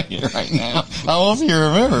to tell you right now. I don't know if you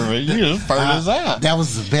remember, but you just spurred his ass. That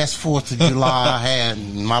was the best 4th of July I had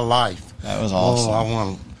in my life. That was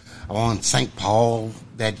awesome. I won St. Paul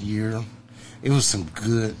that year. It was some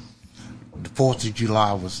good. The 4th of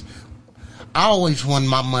July was. I always won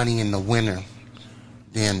my money in the winter.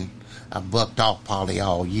 Then I bucked off probably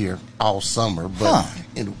all year, all summer. But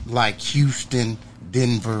like Houston,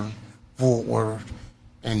 Denver, Fort Worth,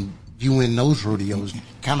 and you win those rodeos,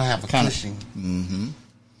 kind of have a cushion. Mm-hmm.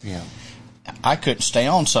 Yeah. I couldn't stay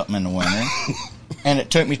on something in the winter, and it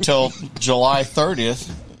took me till July 30th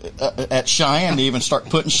at Cheyenne to even start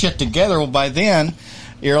putting shit together. Well, by then,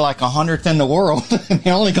 you're like 100th in the world, and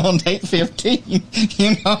you're only going to take 15.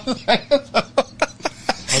 You know.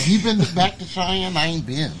 Have you been back to Cheyenne? I ain't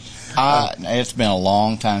been. It's been a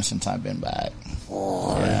long time since I've been back.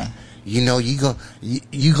 Boy, yeah. You know, you're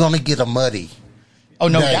gonna get a muddy. Oh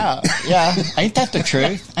no, yeah. Ain't that the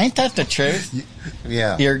truth? Ain't that the truth?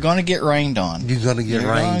 Yeah. You're gonna get rained on. You're gonna get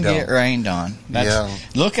rained on.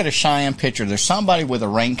 Look at a Cheyenne picture. There's somebody with a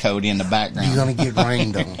raincoat in the background. You're gonna get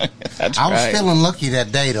rained on. I was feeling lucky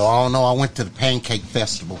that day, though. I don't know. I went to the Pancake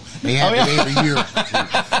Festival. They had it every year.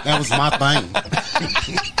 That was my thing.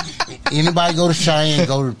 Anybody go to Cheyenne,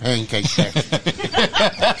 go to the Pancake Festival.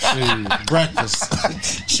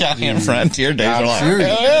 Breakfast. Cheyenne Frontier Days are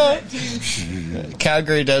like, serious.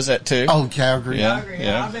 Calgary does that too. Oh, Calgary. Yeah. Calgary.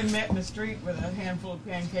 Yeah. I've been met in the street with a handful of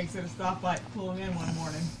pancakes at a stoplight pulling in one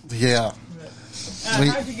morning. Yeah. But,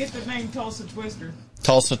 how'd you get the name Tulsa Twister?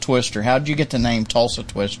 Tulsa Twister. How'd you get the name Tulsa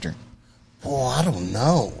Twister? Oh, I don't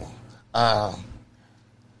know.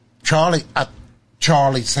 Charlie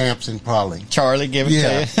Sampson, probably. Charlie, give it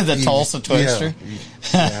to you. The Tulsa Twister.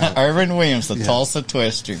 Yeah. Irvin Williams, the Tulsa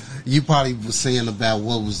Twister. You probably were saying about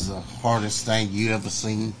what was the hardest thing you ever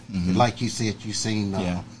seen. Mm-hmm. Like you said, you seen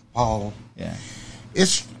Paul. Yeah.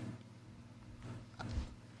 It's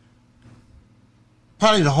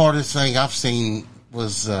probably the hardest thing I've seen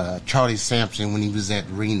was Charlie Sampson when he was at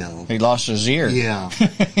Reno. He lost his ear. Yeah.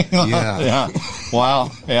 Yeah.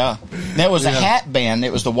 Wow. Yeah. That was a hat band.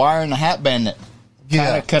 It was the wire in the hat band that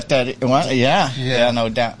kind of cut that. Yeah, no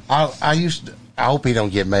doubt. I hope he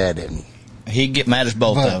don't get mad at me. He'd get mad as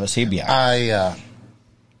both of us. He'd be all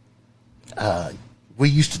right. We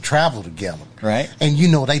used to travel together. Right. And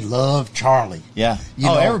they love Charlie. Yeah.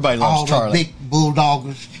 all Everybody loves Charlie. All the big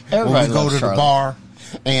bulldoggers. Everybody when we go loves to Charlie. the bar.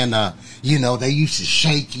 And, they used to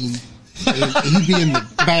shake him. And he'd be in the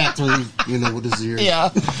bathroom, with his ears. Yeah.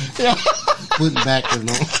 Putting back in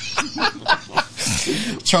on.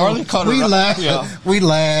 Charlie caught We a laughed. Yeah. We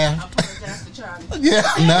laughed. Yeah,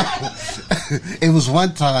 no. It was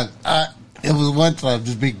one time.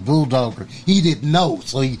 This big bulldogger. He didn't know,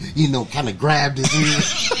 so he, kind of grabbed his ear.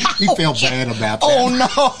 He felt bad about that. Oh no!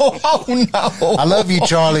 I love you,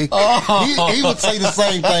 Charlie. He would say the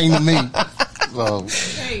same thing to me. So,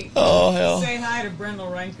 Hey, hell! say hi to Brendel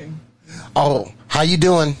Rankin. oh, how you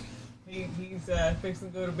doing? He's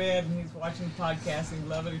fixing to go to bed and he's watching the podcast and he'd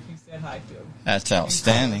love it if you said hi to him. That's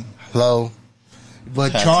outstanding. Hello.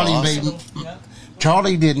 But That's Charlie awesome. made me.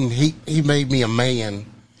 Charlie didn't. He made me a man.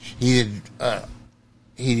 He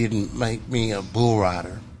didn't make me a bull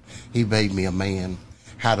rider. He made me a man.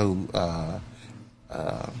 How to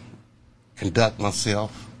conduct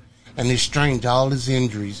myself, and he strained all his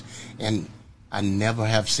injuries, and I never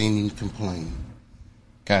have seen him complain.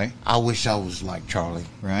 Okay. I wish I was like Charlie.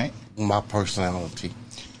 Right. My personality.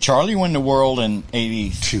 Charlie won the world in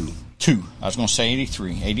 82. 2. I was going to say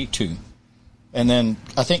 83, 82. And then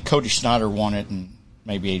I think Cody Snyder won it in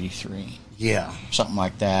maybe 83. Yeah. Something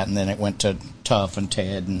like that. And then it went to Tuff and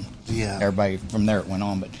Ted and everybody from there it went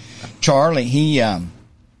on. But Charlie, he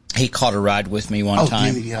caught a ride with me one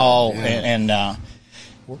time. And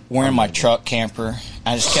wearing my truck camper,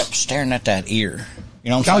 I just kept staring at that ear. You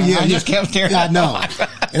know what I'm saying? I just kept staring at no.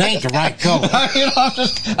 It ain't the right color.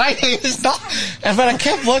 It's not. But I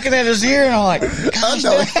kept looking at his ear and I'm like, gosh,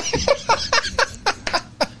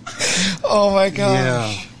 oh my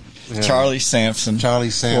God. Yeah. Charlie Sampson.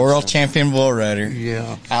 World champion bull rider.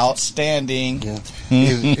 Yeah. Outstanding. Yeah.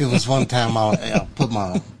 It was one time I put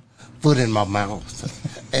my foot in my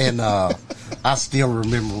mouth. And I still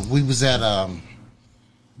remember we was at,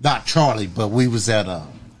 not Charlie, but we was at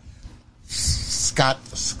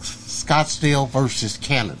Scottsdale versus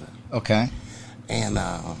Canada. Okay. And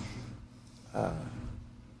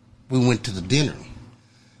we went to the dinner.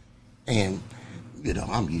 And,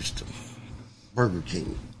 I'm used to Burger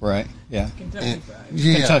King. Right, yeah. Kentucky Fried.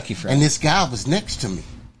 Yeah. Kentucky Fried. And this guy was next to me.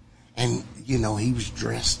 And, he was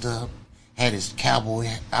dressed up, had his had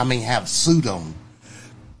a suit on.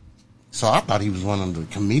 So I thought he was one of the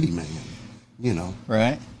committee men,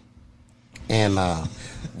 Right. And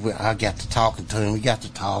I got to talking to him. We got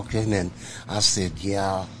to talking, and I said,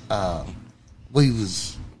 we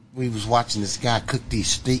was watching this guy cook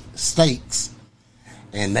these steaks,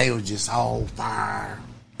 and they were just all fire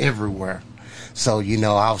everywhere. So,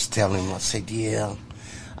 I was telling him, I said,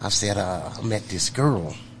 I met this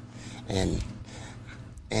girl, and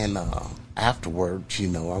afterwards,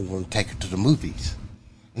 I'm going to take her to the movies.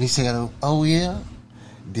 And he said, oh yeah?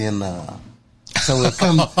 Then, so it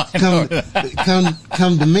come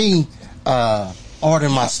to me, order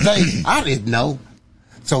my steak. I didn't know.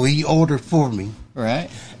 So he ordered for me. Right.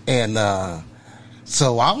 And,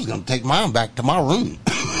 so I was going to take mine back to my room.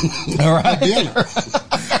 All right. Dinner.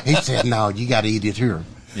 He said, no, you got to eat it here.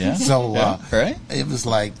 Yeah. So, right. it was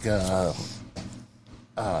like,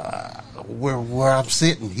 where I'm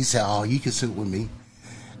sitting. He said, oh, you can sit with me.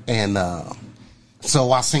 And,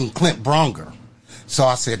 so I seen Clint Bronger. So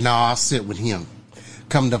I said, no, I'll sit with him.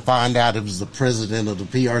 Come to find out it was the president of the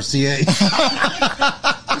PRCA.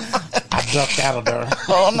 I ducked out of there.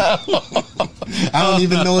 Oh, no. I don't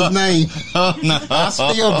even know his name. Oh, no. I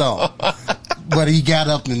still don't. But he got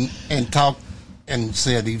up and talked and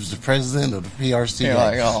said he was the president of the PRCA. You're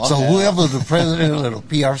like, oh, so whoever the president of the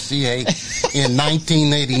PRCA in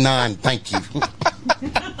 1989, thank you.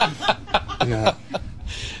 Yeah.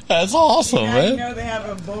 That's awesome, Now man. you know they have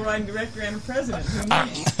a bull riding director and a president. Who knew?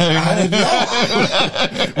 I didn't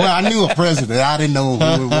know. Well, I knew a president. I didn't know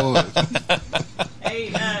who it was. Hey,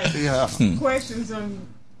 Yeah. questions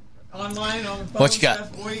online on the phone What you got?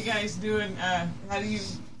 stuff. What are you guys doing? How do you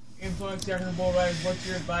influence younger bull riders? What's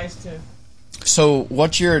your advice to? So,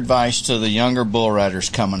 what's your advice to the younger bull riders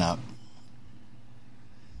coming up?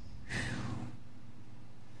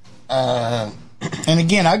 And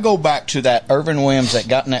again, I go back to that Ervin Williams that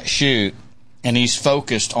got in that chute, and he's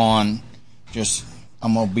focused on just,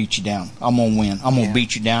 I'm going to beat you down. I'm going to win. I'm going to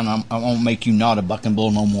beat you down. I'm going to make you not a bucking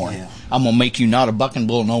bull no more. Yeah. I'm going to make you not a bucking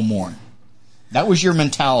bull no more. That was your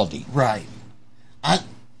mentality. Right. I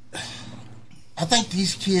think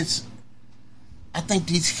these kids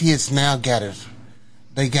now got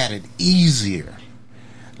it easier.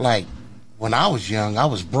 Like when I was young, I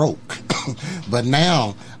was broke. But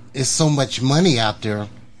now it's so much money out there.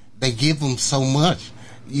 They give them so much.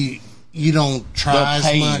 You don't try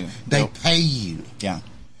as much. They pay you. Yeah.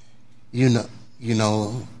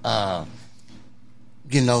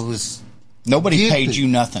 It's Nobody paid you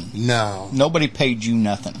nothing. no. Nobody paid you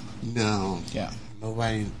nothing. No. Yeah.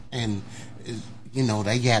 Nobody, and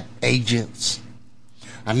they got agents.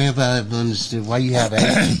 I never ever understood why you have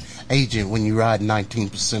an agent when you ride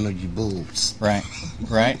 19% of your bulls. Right.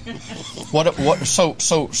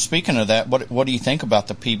 So speaking of that, what do you think about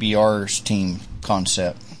the PBR's team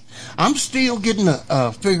concept? I'm still getting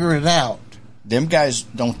to figure it out. Don't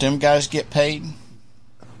them guys get paid?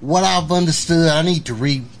 What I've understood, I need to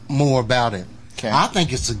read more about it. Okay. I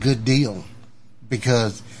think it's a good deal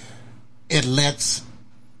because it lets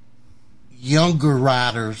younger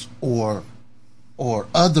riders or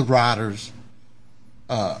other riders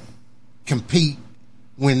compete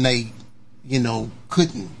when they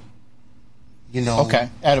couldn't. Okay,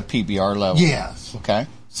 at a PBR level. Yes. Okay.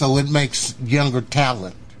 So it makes younger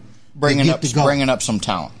talent. Bringing They up get to go. some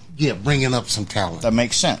talent. Yeah, bringing up some talent. That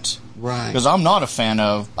makes sense. Right. Because I'm not a fan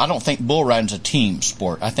of. I don't think bull riding's a team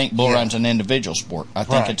sport. I think bull riding's an individual sport. I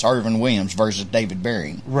think Right. it's Ervin Williams versus David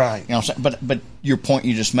Berry. Right. You know what I'm saying? But your point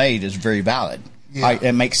you just made is very valid. Yeah.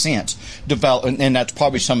 It makes sense. And that's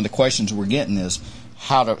probably some of the questions we're getting is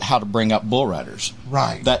how to bring up bull riders.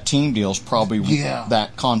 Right. That team deal's probably Yeah.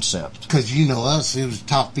 that concept. Because us, it was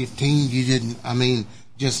top 15. You didn't. I mean,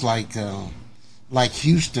 just like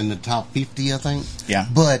Houston, the top 50, I think. Yeah.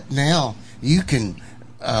 But now you can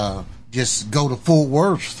just go to Fort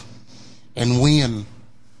Worth and win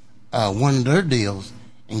one of their deals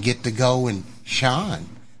and get to go and shine.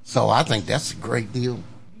 So I think that's a great deal.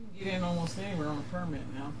 You can get in almost anywhere on a permit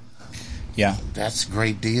now. Yeah. That's a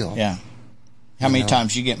great deal. Yeah. How many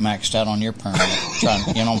times you get maxed out on your permit? You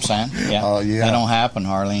know what I'm saying? Yeah. Oh, yeah. That don't happen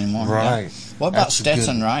hardly anymore. Right. Yeah. What about That's a good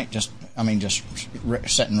Stetson one. Wright? Just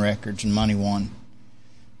setting records and money won.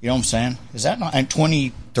 You know what I'm saying? Is that not? And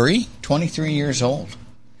 23 years old.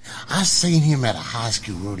 I seen him at a high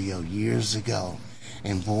school rodeo years ago,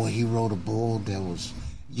 and boy, he rode a bull that was,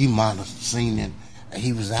 you might have seen it.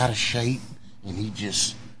 He was out of shape, and he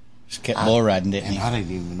just kept bull riding, didn't and he? I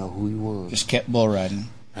didn't even know who he was. Just kept bull riding.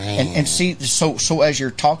 Man. And see, so as you're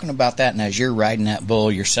talking about that, and as you're riding that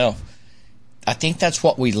bull yourself, I think that's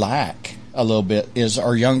what we lack a little bit is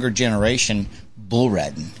our younger generation bull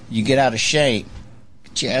riding. You get out of shape,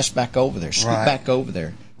 get your ass back over there, scoot Right. back over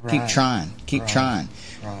there, keep Right. trying,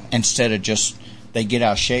 Right. instead of just they get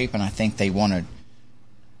out of shape, and I think they want to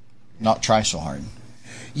not try so hard.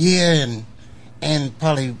 Yeah, and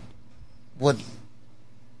probably what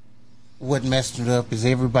messed it up is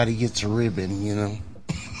everybody gets a ribbon,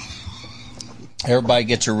 Everybody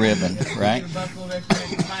gets a ribbon, right? Get a buckle of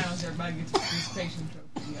extra miles, everybody gets a participation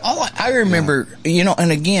trophy. Yeah. Oh, I remember,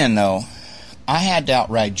 and again, though, I had to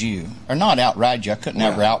outride you. Or not outride you. I couldn't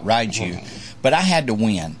ever outride you. But I had to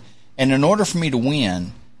win. And in order for me to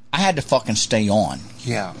win, I had to fucking stay on.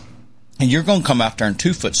 Yeah. And you're going to come out there and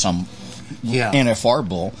 2-foot some Yeah. NFR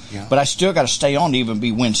bull. Yeah. But I still got to stay on to even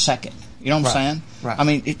win second. You know what I'm Right. saying? Right. I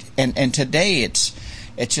mean, and today it's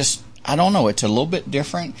just, I don't know, it's a little bit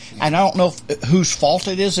different. And I don't know whose fault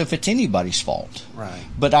it is, if it's anybody's fault. Right.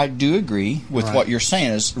 But I do agree with Right. what you're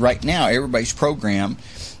saying is right now everybody's programmed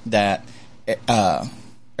that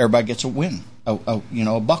everybody gets a win, a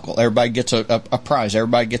buckle. Everybody gets a prize.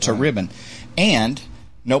 Everybody gets a ribbon. And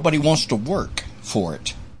nobody wants to work for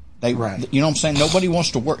it. Right. You know what I'm saying? Nobody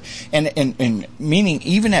wants to work. And meaning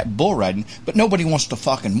even at bull riding, but nobody wants to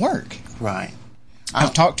fucking work. Right. I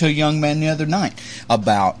talked to a young man the other night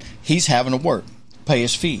about he's having to work, pay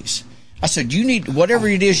his fees. I said, you need, whatever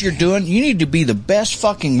it is you're doing, you need to be the best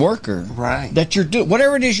fucking worker that you're doing.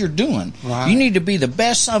 Whatever it is you're doing, you need to be the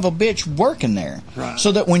best son of a bitch working there.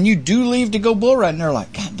 So that when you do leave to go bull riding, they're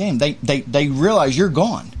like, God damn, they realize you're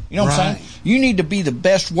gone. You know what I'm saying? You need to be the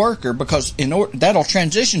best worker because that'll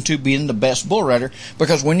transition to being the best bull rider,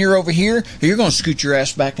 because when you're over here, you're going to scoot your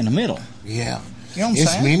ass back in the middle. Yeah. You know what I'm saying?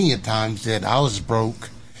 saying? Many a times that I was broke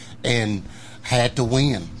and had to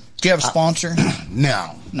win. Do you have a sponsor?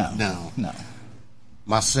 No.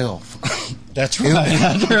 Myself. That's right.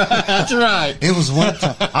 That's right. It was one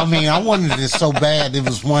time. I mean, I wanted it so bad. It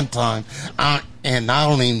was one time, and I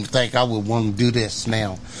don't even think I would want to do this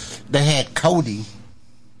now. They had Cody,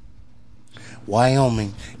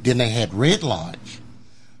 Wyoming. Then they had Red Lodge.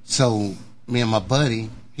 So me and my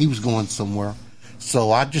buddy, he was going somewhere.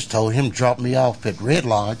 So I just told him drop me off at Red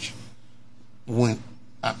Lodge,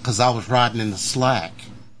 because I was riding in the slack.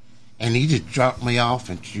 And he just dropped me off,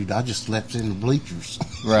 and shoot, I just slept in the bleachers.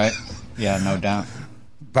 Right. Yeah, no doubt.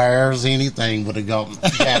 Bears, anything would have got me.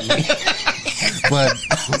 But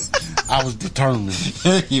I was determined.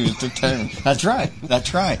 He was determined. That's right.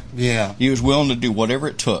 That's right. Yeah. He was willing to do whatever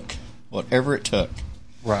it took. Whatever it took.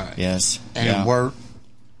 Right. Yes. And it worked.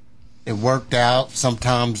 It worked out.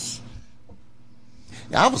 Sometimes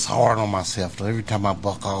I was hard on myself, though. Every time I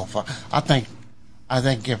buck off, I think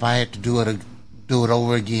if I had to do it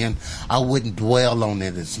over again, I wouldn't dwell on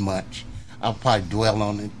it as much. I'll probably dwell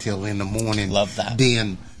on it till in the morning. Love that.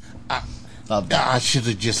 Then Love that. I should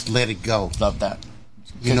have just let it go. Love that.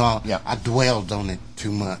 You know, I dwelled on it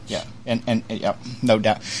too much. Yeah, and yeah, no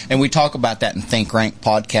doubt. And we talk about that in Think Rank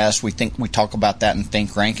podcast. We talk about that in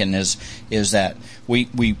Think Ranking is that we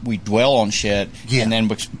dwell on shit, and then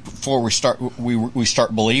before we start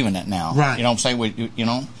believing it now. Right. You know what I'm saying?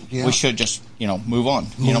 We should just move on.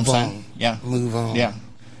 You know what I'm saying? Yeah. Move on. Yeah.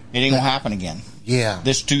 It ain't gonna happen again. Yeah.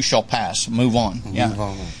 This too shall pass. Move on. Move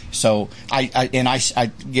on. So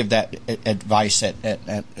I give that advice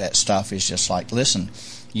at stuff is just like, listen,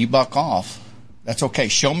 you buck off. That's okay.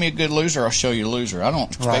 Show me a good loser, I'll show you a loser. I don't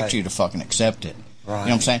expect you to fucking accept it. Right. You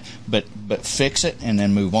know what I'm saying? But fix it and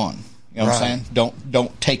then move on. You know what I'm saying?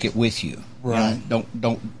 Don't take it with you. Right.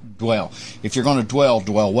 Don't dwell. If you're going to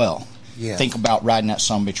dwell well. Yeah. Think about riding that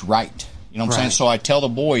sumbitch right. You know what I'm saying? So I tell the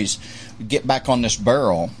boys, get back on this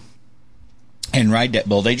barrel and ride that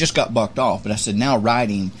bull. They just got bucked off, but I said, now ride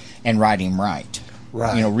him and ride him right.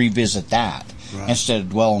 Right. Revisit that instead of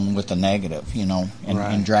dwelling with the negative,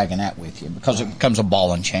 and dragging that with you, because it becomes a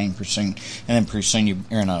ball and chain pretty soon, and then pretty soon you're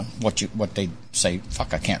in what they say,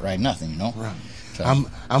 fuck, I can't ride nothing, Right. So.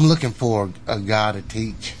 I'm looking for a guy to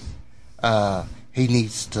teach. He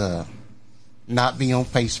needs to not be on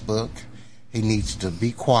Facebook. He needs to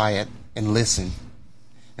be quiet and listen,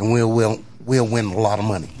 and we'll win a lot of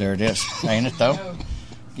money. There it is, ain't it though?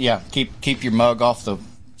 Yeah, keep your mug off the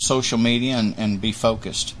social media and be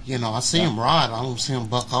focused. I see him ride. I don't see him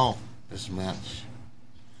buck off as much.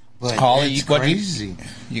 But Holly, it's crazy.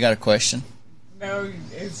 You got a question? No,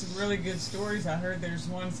 it's really good stories. I heard there's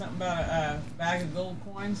something about a bag of gold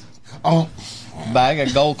coins. Oh, bag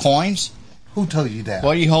of gold coins? Who told you that?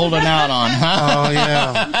 What are you holding out on, huh? Oh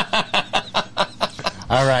yeah.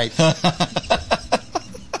 All right.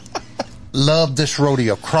 Love this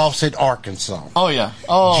rodeo. Crossett, Arkansas. Oh, yeah.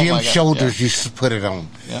 Oh, Jim my God. Shoulders used to put it on.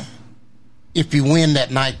 Yeah. If you win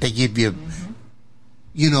that night, they give you,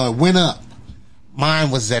 it went up.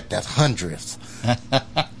 Mine was at the 100th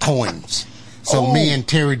coins. So me and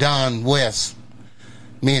Terry Don West,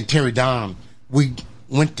 we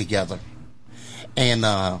went together. And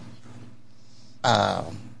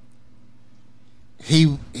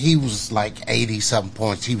he was like 80-something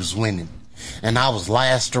points. He was winning. And I was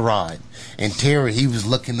last to ride. And Terry, he was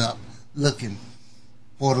looking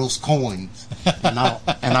for those coins. And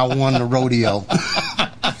I won the rodeo.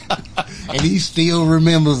 And he still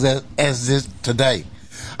remembers that as this today.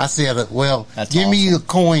 I said, well, That's give me awesome. a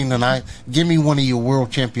coin and give me one of your world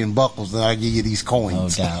champion buckles and I'll give you these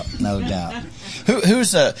coins. No doubt.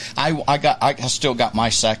 Who's I still got my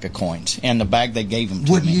sack of coins and the bag they gave him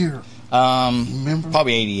to What me. year? Remember?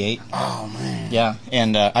 Probably 88. Oh man. Yeah,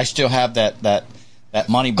 and I still have that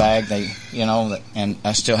money bag. And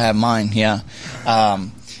I still have mine. Yeah.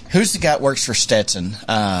 Who's the guy that works for Stetson?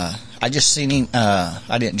 I just seen him.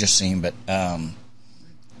 I didn't just see him, but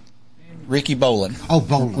Ricky Boland. Oh,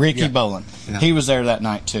 Boland. Ricky Boland. Yeah. He was there that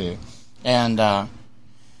night too, and I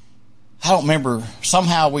don't remember.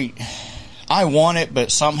 Somehow I won it,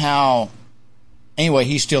 but somehow. Anyway,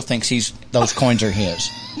 he still thinks those coins are his.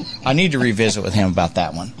 I need to revisit with him about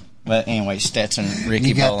that one. But anyway, Stetson, Ricky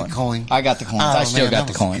You got Boland. the coin? I got the coins. Oh, I still man, got that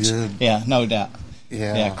the was coins. good. Yeah, no doubt.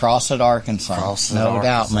 Yeah, Crossett, Arkansas. Crossett, no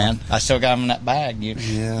Arkansas. doubt, man. I still got them in that bag.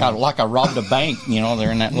 Like I robbed a bank,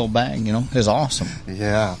 they're in that little bag, It was awesome.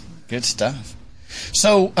 Yeah. Good stuff.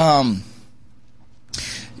 So,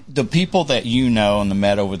 the people that you know and the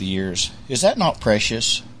met over the years, is that not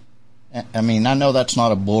precious? I mean, I know that's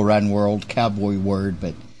not a bull riding world cowboy word,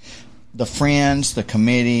 but the friends, the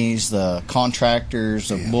committees, the contractors,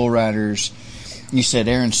 the bull riders. You said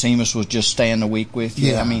Aaron Seamus was just staying a week with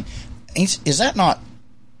you. Yeah. I mean, is that not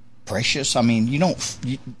precious? I mean,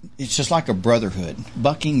 it's just like a brotherhood,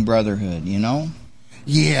 bucking brotherhood,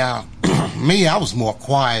 Yeah. Me, I was more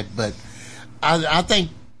quiet, but I think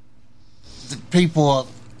the people,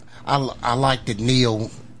 I liked it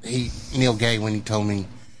Neil Gay when he told me,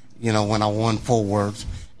 when I won 4 words.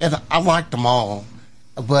 And I liked them all,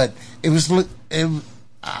 but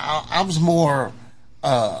I was more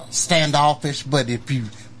standoffish, but if you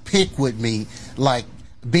pick with me, like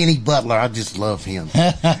Benny Butler, I just love him.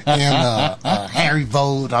 And Harry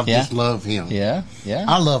Vode, I just love him. Yeah.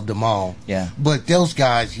 I loved them all. Yeah. But those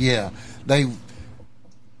guys,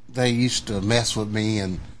 they used to mess with me,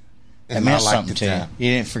 and it meant something to you.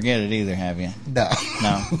 You didn't forget it either, have you? No.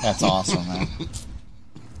 No, that's awesome, man.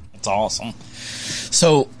 That's awesome.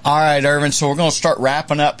 So, all right, Ervin, so we're going to start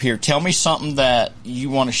wrapping up here. Tell me something that you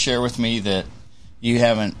want to share with me that you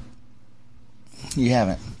haven't.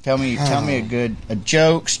 Tell me a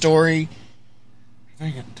joke, story. I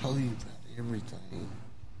think I told you about everything.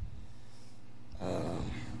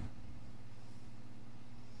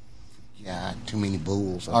 Too many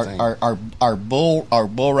bulls. I think. Our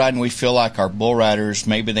bull riding. We feel like our bull riders,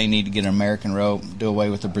 maybe they need to get an American rope, do away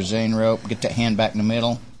with the Brazilian rope, get that hand back in the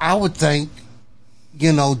middle. I would think,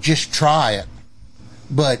 just try it,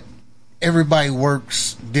 but everybody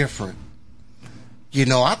works different.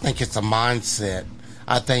 I think it's a mindset.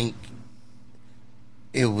 I think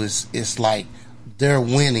it's like they're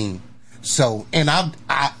winning. So, and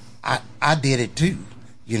I did it too.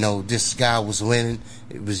 This guy was winning.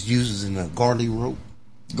 It was using a Gorley rope.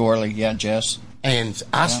 Gorley, yeah, Jess. And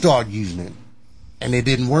I started using it, and it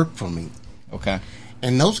didn't work for me. Okay.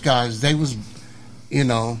 And those guys, they was, they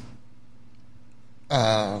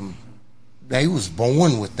was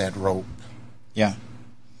born with that rope. Yeah.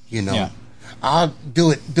 Yeah.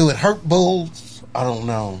 Do it hurt bulls? I don't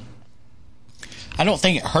know. I don't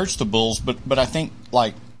think it hurts the bulls, but I think,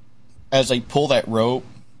 like, as they pull that rope,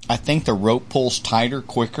 I think the rope pulls tighter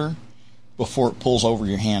quicker before it pulls over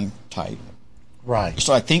your hand tight. Right.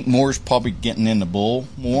 So I think more is probably getting in the bull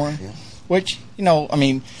more, which,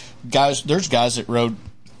 guys, there's guys that rode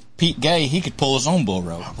Pete Gay, he could pull his own bull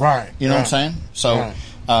rope. Right. You know what I'm saying? So,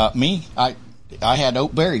 me, I had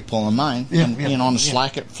Oak Berry pulling mine, on the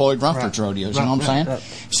slack at Floyd Rumford's rodeos. You know what I'm saying? Right.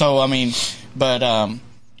 So, but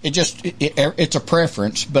it's a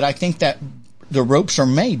preference. But I think that the ropes are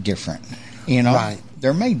made different. Right.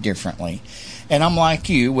 They're made differently. And I'm like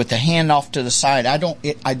you, with the hand off to the side. I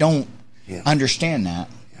don't understand that,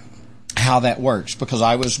 how that works, because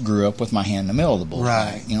I grew up with my hand in the middle of the bull.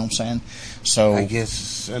 Right. You know what I'm saying? So I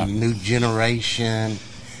guess a new generation.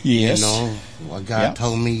 Yes. A guy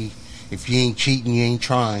told me, if you ain't cheating, you ain't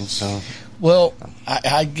trying. So. Well,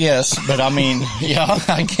 I guess, but I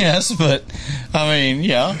guess, but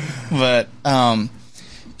but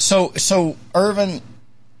so Ervin,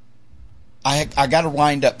 I got to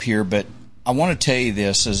wind up here, but I want to tell you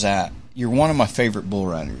this, is that you're one of my favorite bull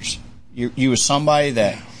riders. You were somebody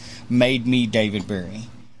that made me David Berry.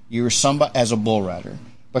 You were somebody as a bull rider,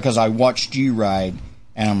 because I watched you ride,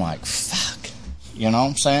 and I'm like, fuck. You know what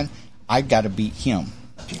I'm saying? I got to beat him.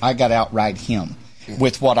 I got to outride him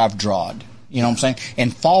with what I've drawed. You know what I'm saying?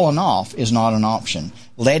 And falling off is not an option.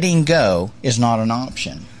 Letting go is not an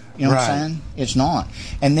option. You know what I'm saying? It's not.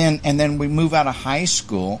 And then we move out of high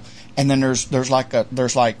school, and then there's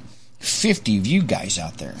like 50 of you guys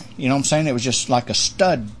out there. You know what I'm saying? It was just like a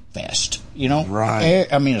stud fest. Right.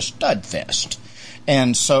 A stud fest.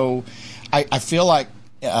 And so I feel like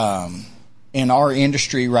in our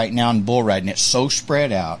industry right now in bull riding, it's so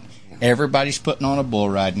spread out. Everybody's putting on a bull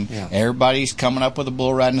riding. Yeah. Everybody's coming up with a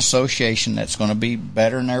bull riding association that's going to be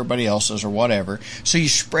better than everybody else's or whatever. So you're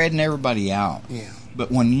spreading everybody out. Yeah. But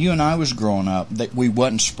when you and I was growing up, we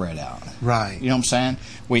wasn't spread out. Right. You know what I'm saying?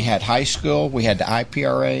 We had high school, we had the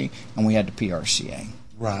IPRA, and we had the PRCA.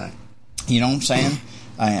 Right. You know what I'm saying?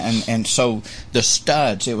 And so the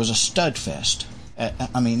studs, it was a stud fest.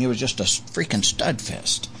 It was just a freaking stud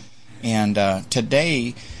fest. And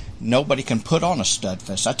today, nobody can put on a stud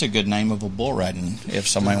fest. That's a good name of a bull riding if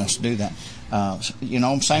somebody wants to do that. You know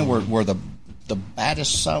what I'm saying? We're the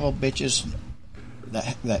baddest son of a bitches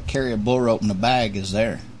that carry a bull rope in the bag is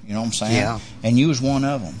there. You You know what I'm saying? Yeah. And you was one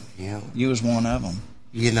of them. Yeah. You was one of them.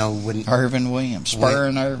 You know, when Ervin Williams, Spur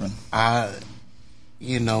and Ervin.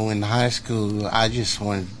 In high school, I just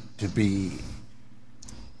wanted to be,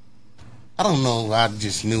 I don't know, I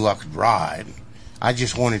just knew I could ride. I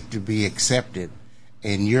just wanted to be accepted.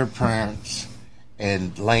 And your parents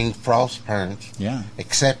and Lane Frost's parents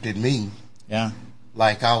accepted me. Yeah.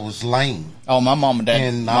 Like I was Lane. Oh, my mom and dad.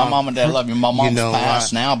 And, my mom and dad love you. My mom's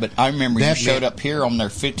passed now, but I remember you that showed meant- up here on their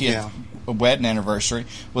 50th wedding anniversary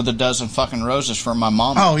with a dozen fucking roses for my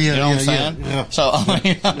mom. Oh, yeah, you know what I'm saying? yeah. So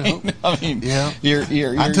I mean, Yeah.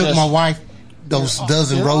 You're I took just, my wife those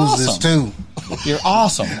dozen you're roses awesome. too. You're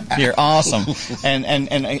awesome. You're awesome.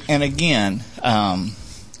 And again,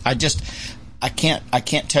 I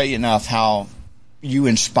can't tell you enough how you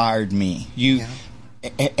inspired me. You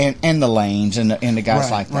and the Lanes and the guys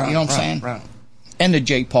like that. You know what I'm saying? Right. And the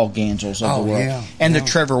J. Paul Ganzels of the world. And the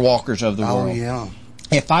Trevor Walkers of the world. Oh yeah.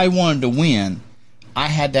 If I wanted to win, I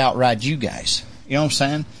had to outride you guys. You know what I'm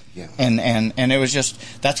saying? Yeah. And it was just,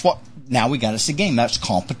 that's what, now we got us a game. That's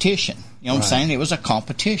competition. You know what I'm saying? It was a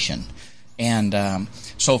competition. And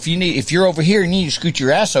so if you're over here and you need to scoot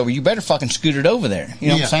your ass over, you better fucking scoot it over there. You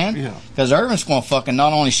know what I'm saying? Yeah. Because Ervin's going to fucking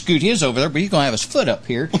not only scoot his over there, but he's going to have his foot up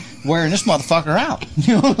here, wearing this motherfucker out.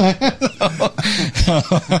 You know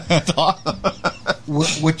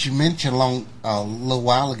What you mentioned a little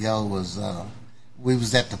while ago was we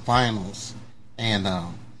was at the finals, and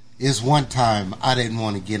it's one time I didn't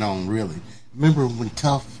want to get on really. Remember when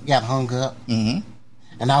Tough got hung up? Mm-hmm.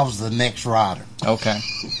 And I was the next rider. Okay.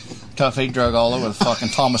 Tough, he drug all over the fucking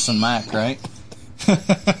Thomas and Mack, right? I've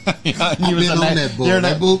been on that bull.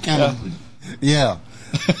 That bull kind of... Yeah.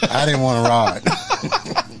 I didn't want to ride.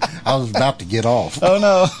 I was about to get off. Oh,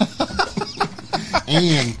 no.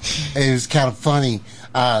 And it was kind of funny.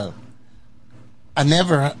 I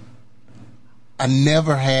never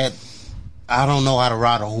had... I don't know how to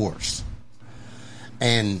ride a horse.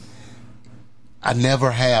 And I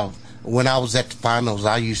never have... When I was at the finals,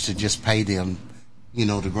 I used to just pay them,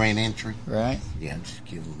 the grand entry. Right. Yeah, I'm just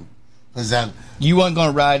kidding them. Because you weren't going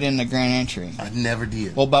to ride in the grand entry. I never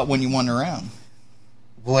did. What about when you won the round?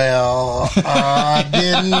 Well, I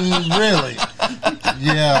didn't really.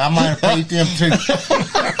 Yeah, I might have paid them too.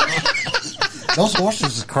 Those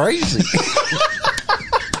horses are crazy.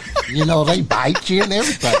 They bite you and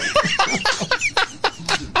everything.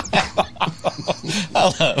 I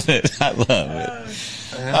love it.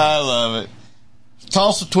 I love it.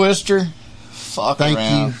 Tulsa Twister. Thank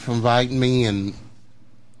you for inviting me, and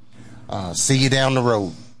see you down the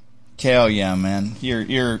road. Hell yeah, man!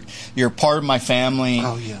 You're part of my family.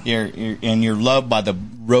 Oh yeah. You're loved by the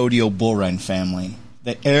rodeo bull riding family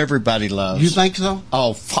that everybody loves. You think so?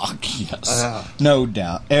 Oh fuck yes, no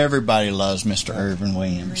doubt. Everybody loves Mr. Ervin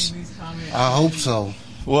Williams. I hope so.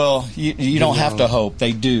 Well, you don't have to hope.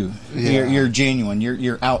 They do. Yeah. You're genuine.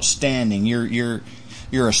 You're outstanding.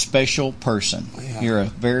 You're a special person. Yeah. You're a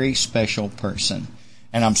very special person.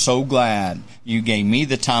 And I'm so glad you gave me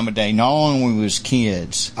the time of day, not only when we was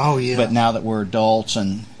kids, but now that we're adults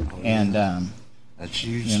and that's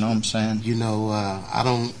huge. You know what I'm saying? I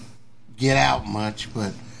don't get out much,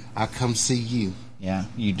 but I come see you. Yeah,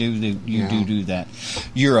 you do that.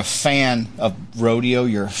 You're a fan of rodeo,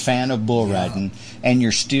 you're a fan of bull riding, and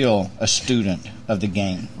you're still a student of the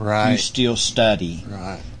game. Right. You still study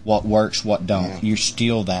what works, what don't. Yeah. You're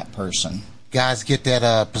still that person. Guys, get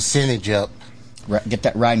that percentage up. Get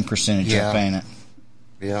that riding percentage up, ain't it?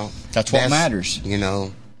 Yeah. That's what matters.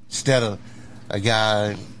 Instead of a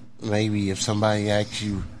guy, maybe if somebody asks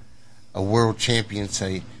you, a world champion,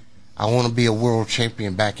 say, I want to be a world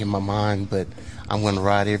champion back in my mind, but I'm going to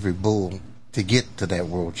ride every bull to get to that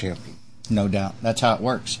world champion. No doubt. That's how it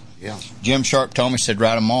works. Yeah. Jim Sharp told me, said,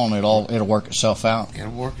 ride them all, and it'll work itself out.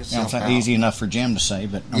 It'll work itself out. Easy enough for Jim to say,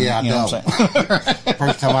 but I know.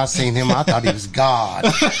 First time I seen him, I thought he was God.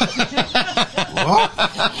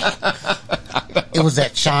 It was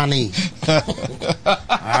that Shawnee.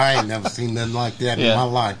 I ain't never seen nothing like that in my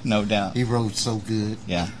life. No doubt. He rode so good.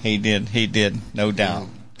 Yeah, he did. No doubt.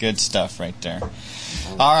 Good stuff right there.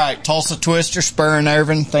 All right, Tulsa Twister, Spur and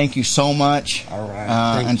Ervin, thank you so much. All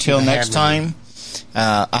right. Until next time,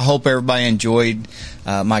 I hope everybody enjoyed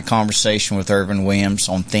my conversation with Ervin Williams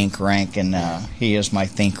on Think Rank, and he is my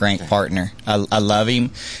Think Rank partner. I love him,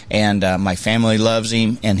 and my family loves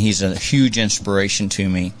him, and he's a huge inspiration to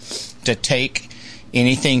me. To take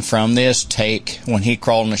anything from this, when he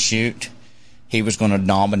crawled in the chute, he was going to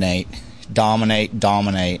dominate.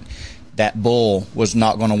 That bull was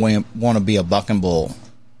not going to want to be a bucking bull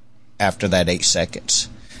after that 8 seconds.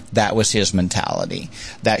 That was his mentality.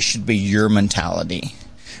 That should be your mentality.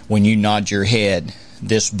 When you nod your head,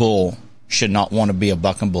 this bull should not want to be a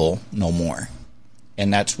bucking bull no more.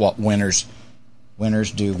 And that's what winners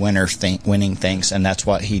do. Winning things, and that's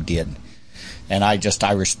what he did. And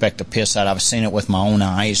I respect the piss out of it. I've seen it with my own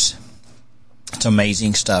eyes. It's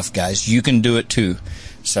amazing stuff, guys. You can do it too.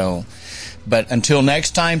 So, but until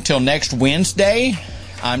next time, till next Wednesday,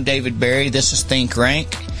 I'm David Barry. This is Think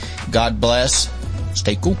Rank. God bless.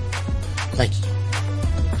 Stay cool. Thank you.